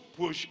wants to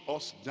push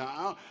us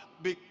down,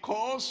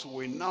 because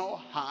we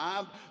now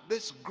have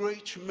this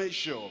great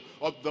measure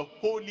of the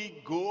Holy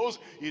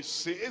Ghost. It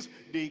says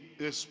the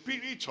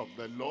Spirit of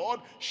the Lord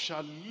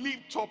shall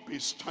lift up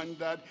his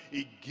standard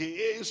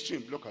against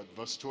him. Look at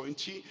verse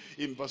 20.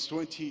 In verse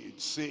 20 it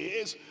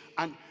says,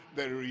 and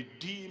the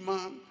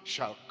Redeemer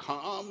shall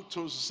come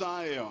to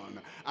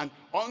Zion, and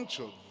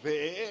unto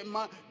them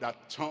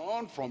that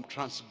turn from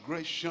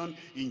transgression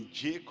in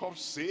Jacob,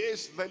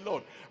 says the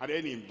Lord. And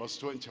then in verse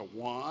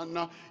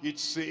 21, it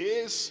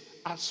says,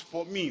 as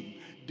for me,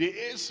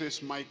 this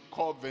is my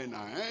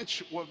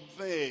covenant with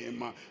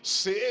them,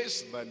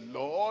 says the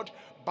Lord,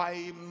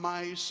 by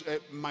my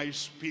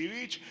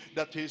spirit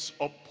that is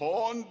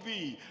upon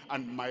thee,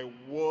 and my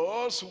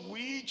words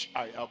which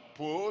I have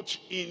put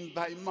in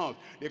thy mouth.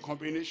 The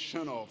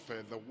combination of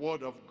the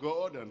word of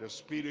God and the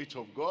Spirit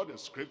of God, the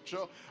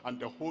scripture, and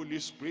the Holy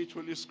Spirit,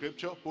 Holy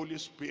Scripture, Holy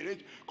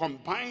Spirit,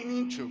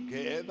 combining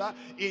together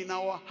in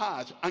our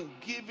heart and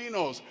giving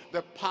us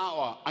the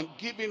power, and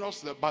giving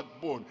us the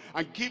backbone,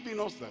 and giving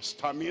us the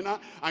stamina,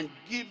 and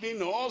giving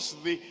us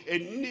the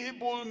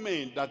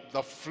enablement that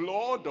the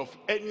flood of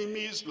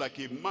enemies like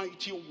a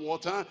mighty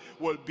water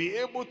will be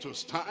able to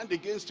stand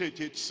against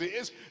it. It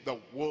says, the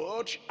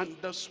word and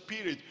the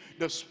Spirit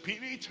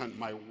and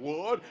my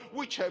word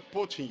which I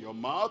put in your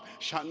mouth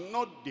shall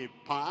not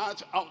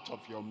depart out of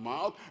your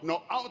mouth,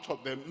 nor out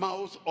of the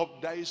mouth of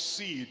thy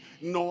seed,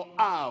 nor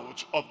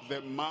out of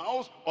the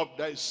mouth of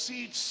thy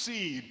seed,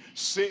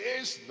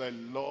 says the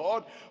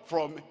Lord,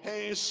 from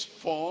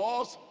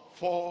henceforth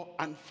for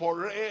and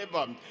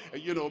forever.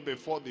 You know,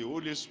 before the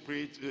Holy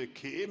Spirit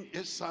came,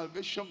 is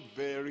salvation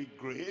very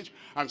great,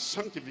 and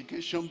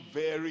sanctification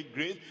very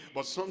great,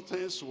 but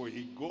sometimes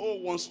we go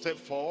one step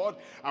forward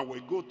and we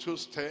go two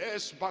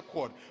steps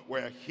backward.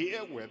 We're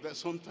here, we're there,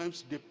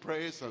 sometimes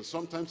depressed, and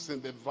sometimes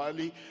in the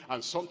valley,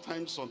 and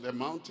sometimes on the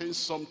mountains.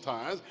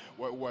 Sometimes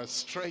we're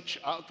stretched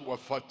out, we're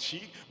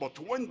fatigued, but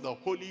when the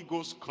Holy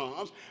Ghost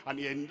comes and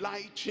he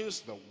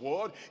enlightens the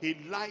word,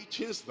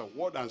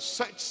 and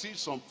sets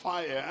it on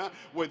fire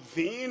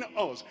within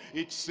us,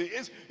 it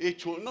says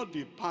it will not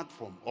depart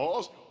from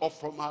us, or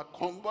from our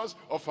converse,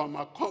 or from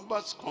our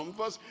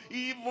converse,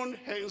 even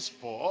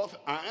henceforth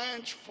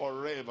and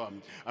forever.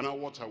 And now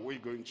what are we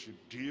going to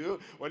do?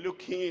 We're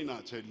looking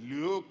at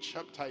Luke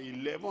chapter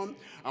 11,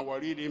 and we're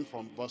reading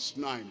from verse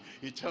 9.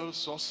 It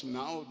tells us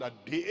now that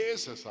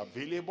this is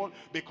available,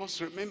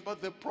 because remember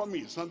the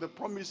promise, and the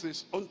promise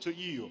is unto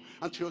you,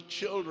 and to your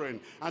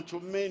children, and to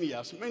many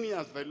as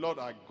the Lord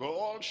our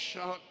God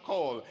shall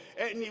call,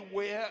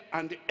 anywhere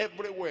and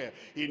everywhere.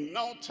 He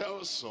now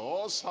tells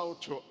us how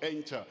to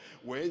enter.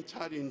 We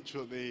entered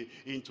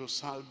into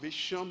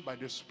salvation by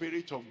the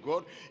Spirit of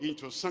God,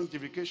 into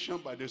sanctification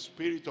by the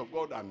Spirit of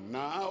God, and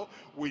now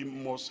we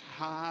must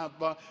have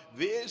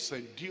this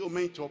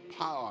endowment of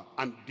power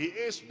and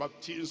this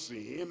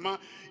baptism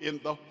in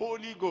the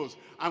Holy Ghost,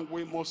 and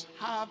we must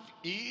have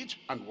it,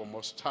 and we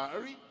must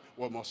tarry.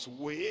 We must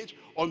wait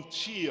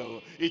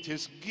until it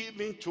is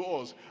given to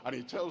us. And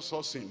it tells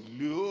us in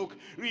Luke,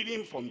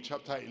 reading from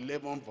chapter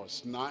 11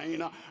 verse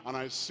 9, and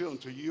I say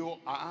unto you,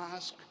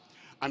 ask,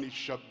 and it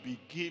shall be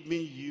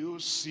given you,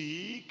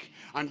 seek,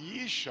 and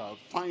ye shall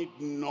find,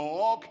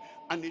 knock,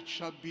 and it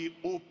shall be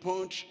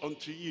opened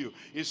unto you.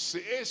 It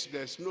says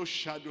there's no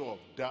shadow of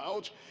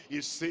doubt.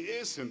 It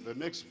says in the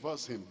next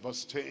verse, in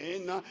verse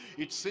 10,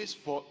 it says,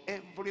 for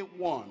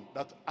everyone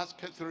that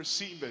asketh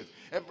receiveth.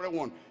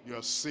 Everyone,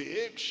 you're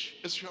saved,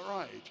 it's your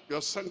right.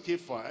 You're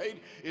sanctified,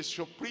 it's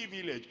your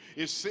privilege.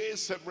 It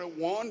says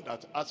everyone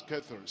that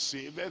asketh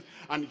receiveth,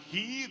 and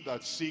he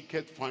that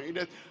seeketh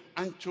findeth,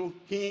 and to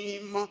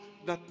him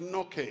that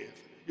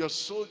knocketh. You're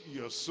so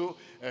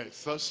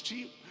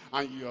thirsty,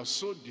 and you are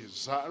so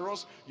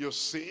desirous. You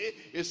say,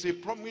 it's a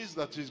promise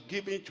that is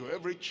given to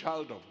every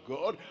child of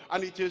God,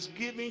 and it is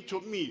given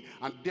to me,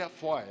 and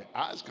therefore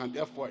I ask, and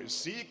therefore I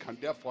seek, and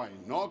therefore I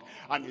knock.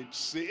 And it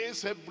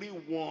says,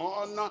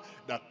 everyone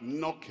that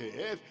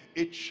knocketh,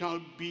 it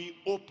shall be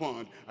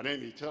opened. And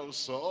then it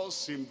tells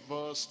us in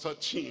verse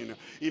 13.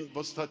 In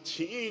verse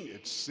 13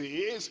 it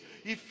says,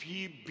 if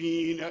ye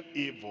being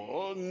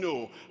able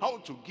know how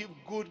to give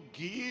good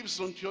gifts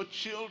unto your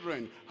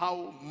children,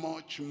 how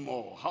much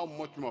more, how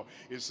much more.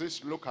 It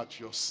says, look at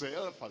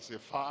yourself as a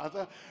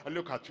father, and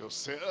look at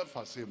yourself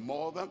as a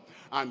mother,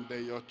 and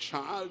your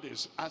child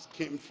is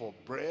asking for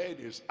bread,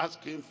 is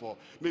asking for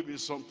maybe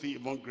something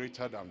even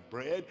greater than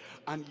bread,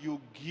 and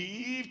you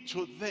give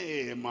to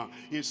them.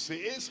 It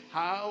says,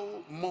 how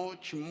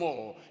much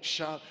more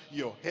shall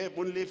your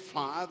heavenly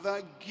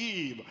Father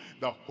give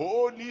the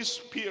Holy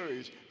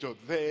Spirit to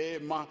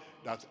them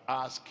that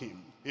ask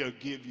him? He'll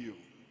give you.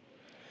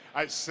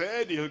 I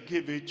said he'll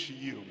give it to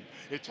you.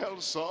 It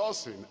tells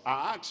us in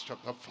Acts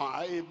chapter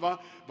 5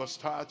 verse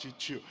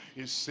 32.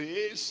 It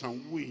says,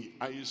 and we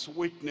are his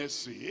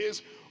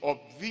witnesses of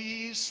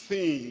these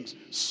things.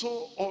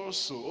 So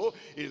also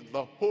is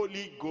the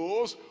Holy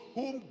Ghost,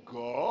 whom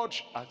God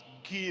hath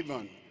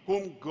given.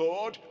 Whom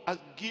God has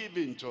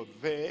given to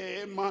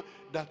them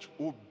that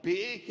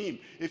obey him.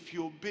 If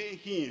you obey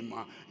him,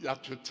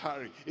 that you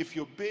tarry. If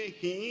you obey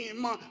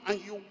him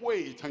and you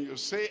wait and you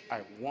say,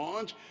 I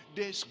want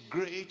this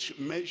great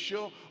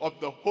measure of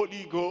the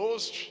Holy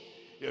Ghost,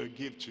 he'll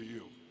give to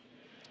you.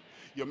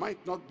 You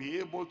might not be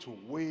able to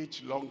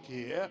wait long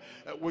here.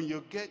 When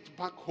you get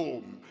back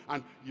home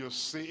and you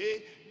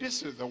say,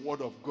 this is the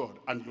word of God,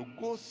 and you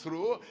go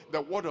through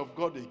the word of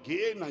God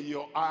again and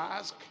you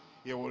ask,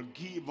 he will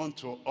give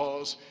unto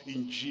us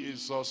in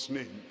Jesus'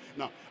 name.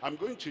 Now, I'm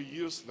going to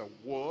use the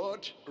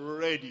word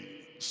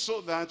ready,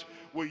 so that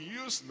we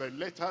use the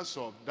letters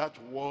of that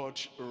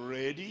word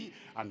ready,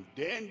 and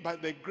then by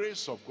the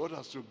grace of God,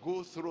 as you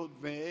go through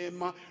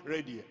them,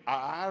 ready.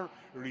 R,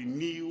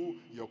 renew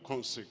your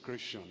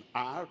consecration.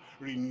 R,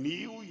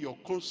 renew your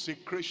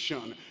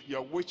consecration.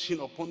 You're waiting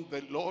upon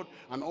the Lord,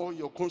 and all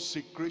your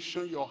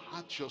consecration, your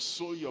heart, your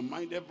soul, your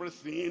mind,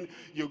 everything,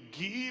 you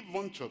give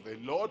unto the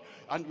Lord,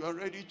 and you are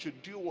ready to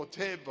do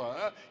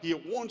whatever he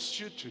wants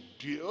you to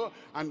do,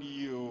 and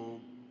you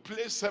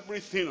place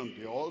everything on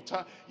the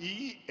altar.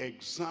 Ye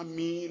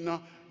examine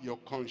your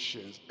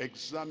conscience.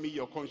 Examine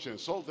your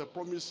conscience. All the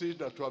promises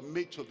that were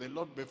made to the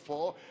Lord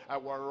before, I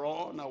will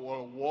run, I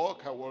will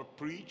walk, I will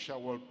preach, I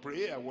will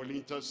pray, I will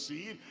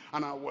intercede,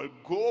 and I will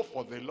go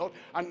for the Lord,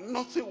 and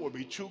nothing will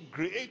be too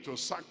great to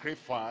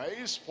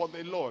sacrifice for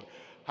the Lord.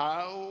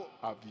 How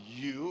have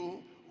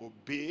you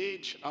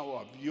obeyed? How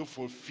have you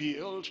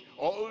fulfilled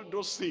all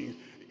those things?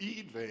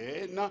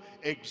 Even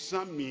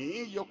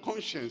examine your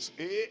conscience.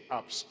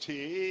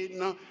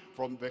 Abstain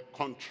from the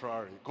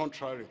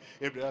contrary.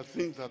 If there are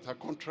things that are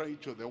contrary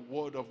to the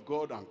word of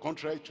God, and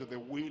contrary to the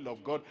will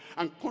of God,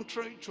 and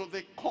contrary to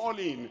the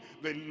calling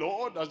the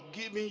Lord has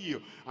given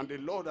you, and the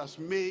Lord has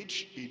made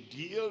a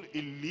deal,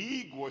 a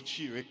league with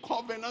you, a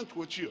covenant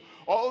with you,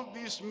 all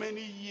these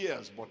many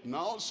years, but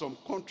now some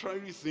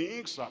contrary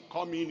things are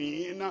coming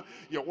in,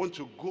 you want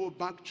to go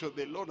back to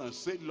the Lord and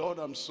say, Lord,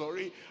 I'm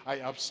sorry, I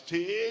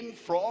abstain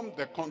from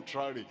the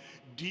contrary.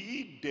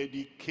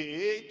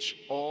 Dedicate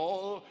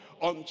all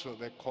unto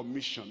the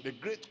commission, the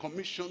great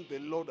commission the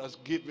Lord has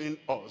given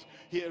us.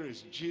 Here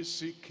is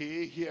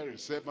GCK, here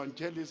is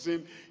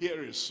evangelism,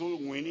 here is soul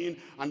winning,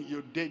 and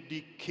you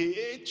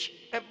dedicate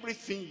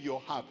everything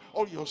you have,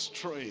 all your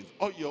strength,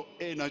 all your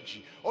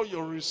energy, all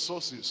your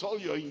resources, all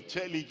your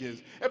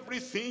intelligence,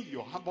 everything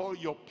you have, all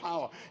your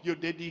power, you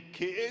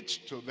dedicate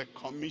to the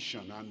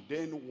commission. And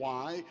then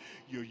why?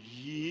 You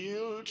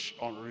yield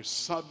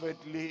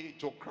unreservedly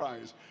to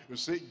Christ. You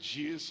say,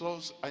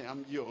 Jesus, I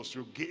am yours.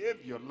 You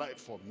gave your life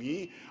for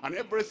me, and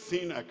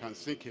everything I can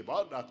think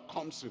about that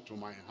comes into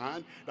my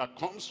hand, that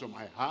comes to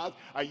my heart,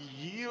 I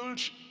yield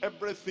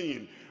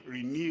everything.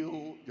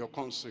 Renew your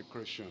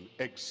consecration.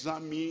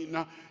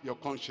 Examine your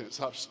conscience.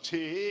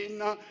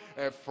 Abstain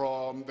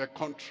from the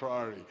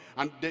contrary,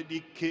 and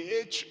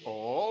dedicate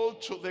all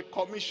to the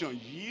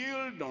commission.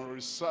 Yield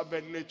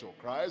unreservedly to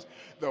Christ.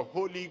 The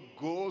Holy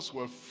Ghost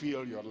will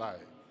fill your life,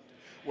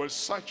 will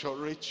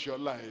saturate your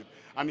life.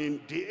 And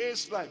in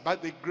this life, by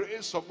the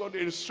grace of God,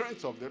 in the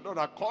strength of the Lord,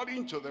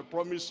 according to the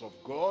promise of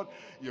God,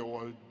 you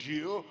will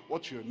do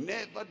what you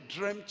never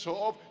dreamt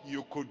of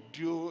you could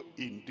do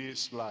in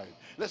this life.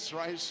 Let's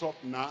rise up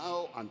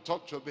now and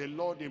talk to the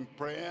Lord in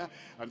prayer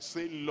and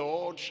say,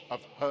 Lord,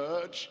 I've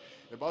heard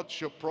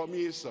about your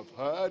promise, I've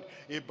heard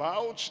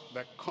about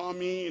the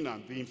coming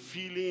and the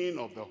infilling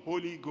of the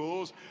Holy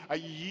Ghost. I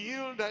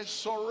yield, I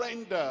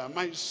surrender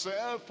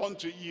myself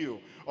unto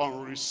you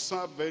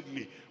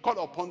unreservedly.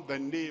 Call upon the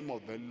name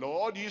of the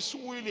Lord. He's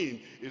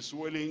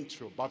willing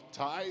to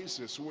baptize,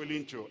 he's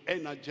willing to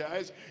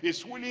energize,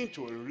 he's willing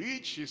to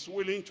reach, he's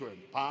willing to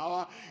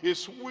empower,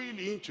 he's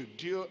willing to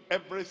do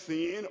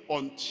everything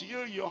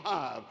until you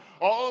have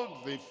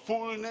all the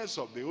fullness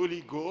of the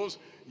Holy Ghost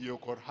you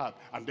could have.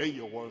 And then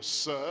you will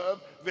serve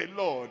the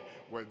Lord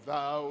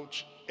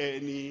without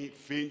any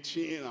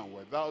fainting and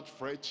without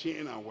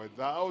fretting and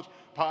without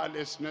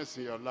powerlessness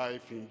in your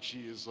life, in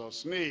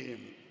Jesus' name.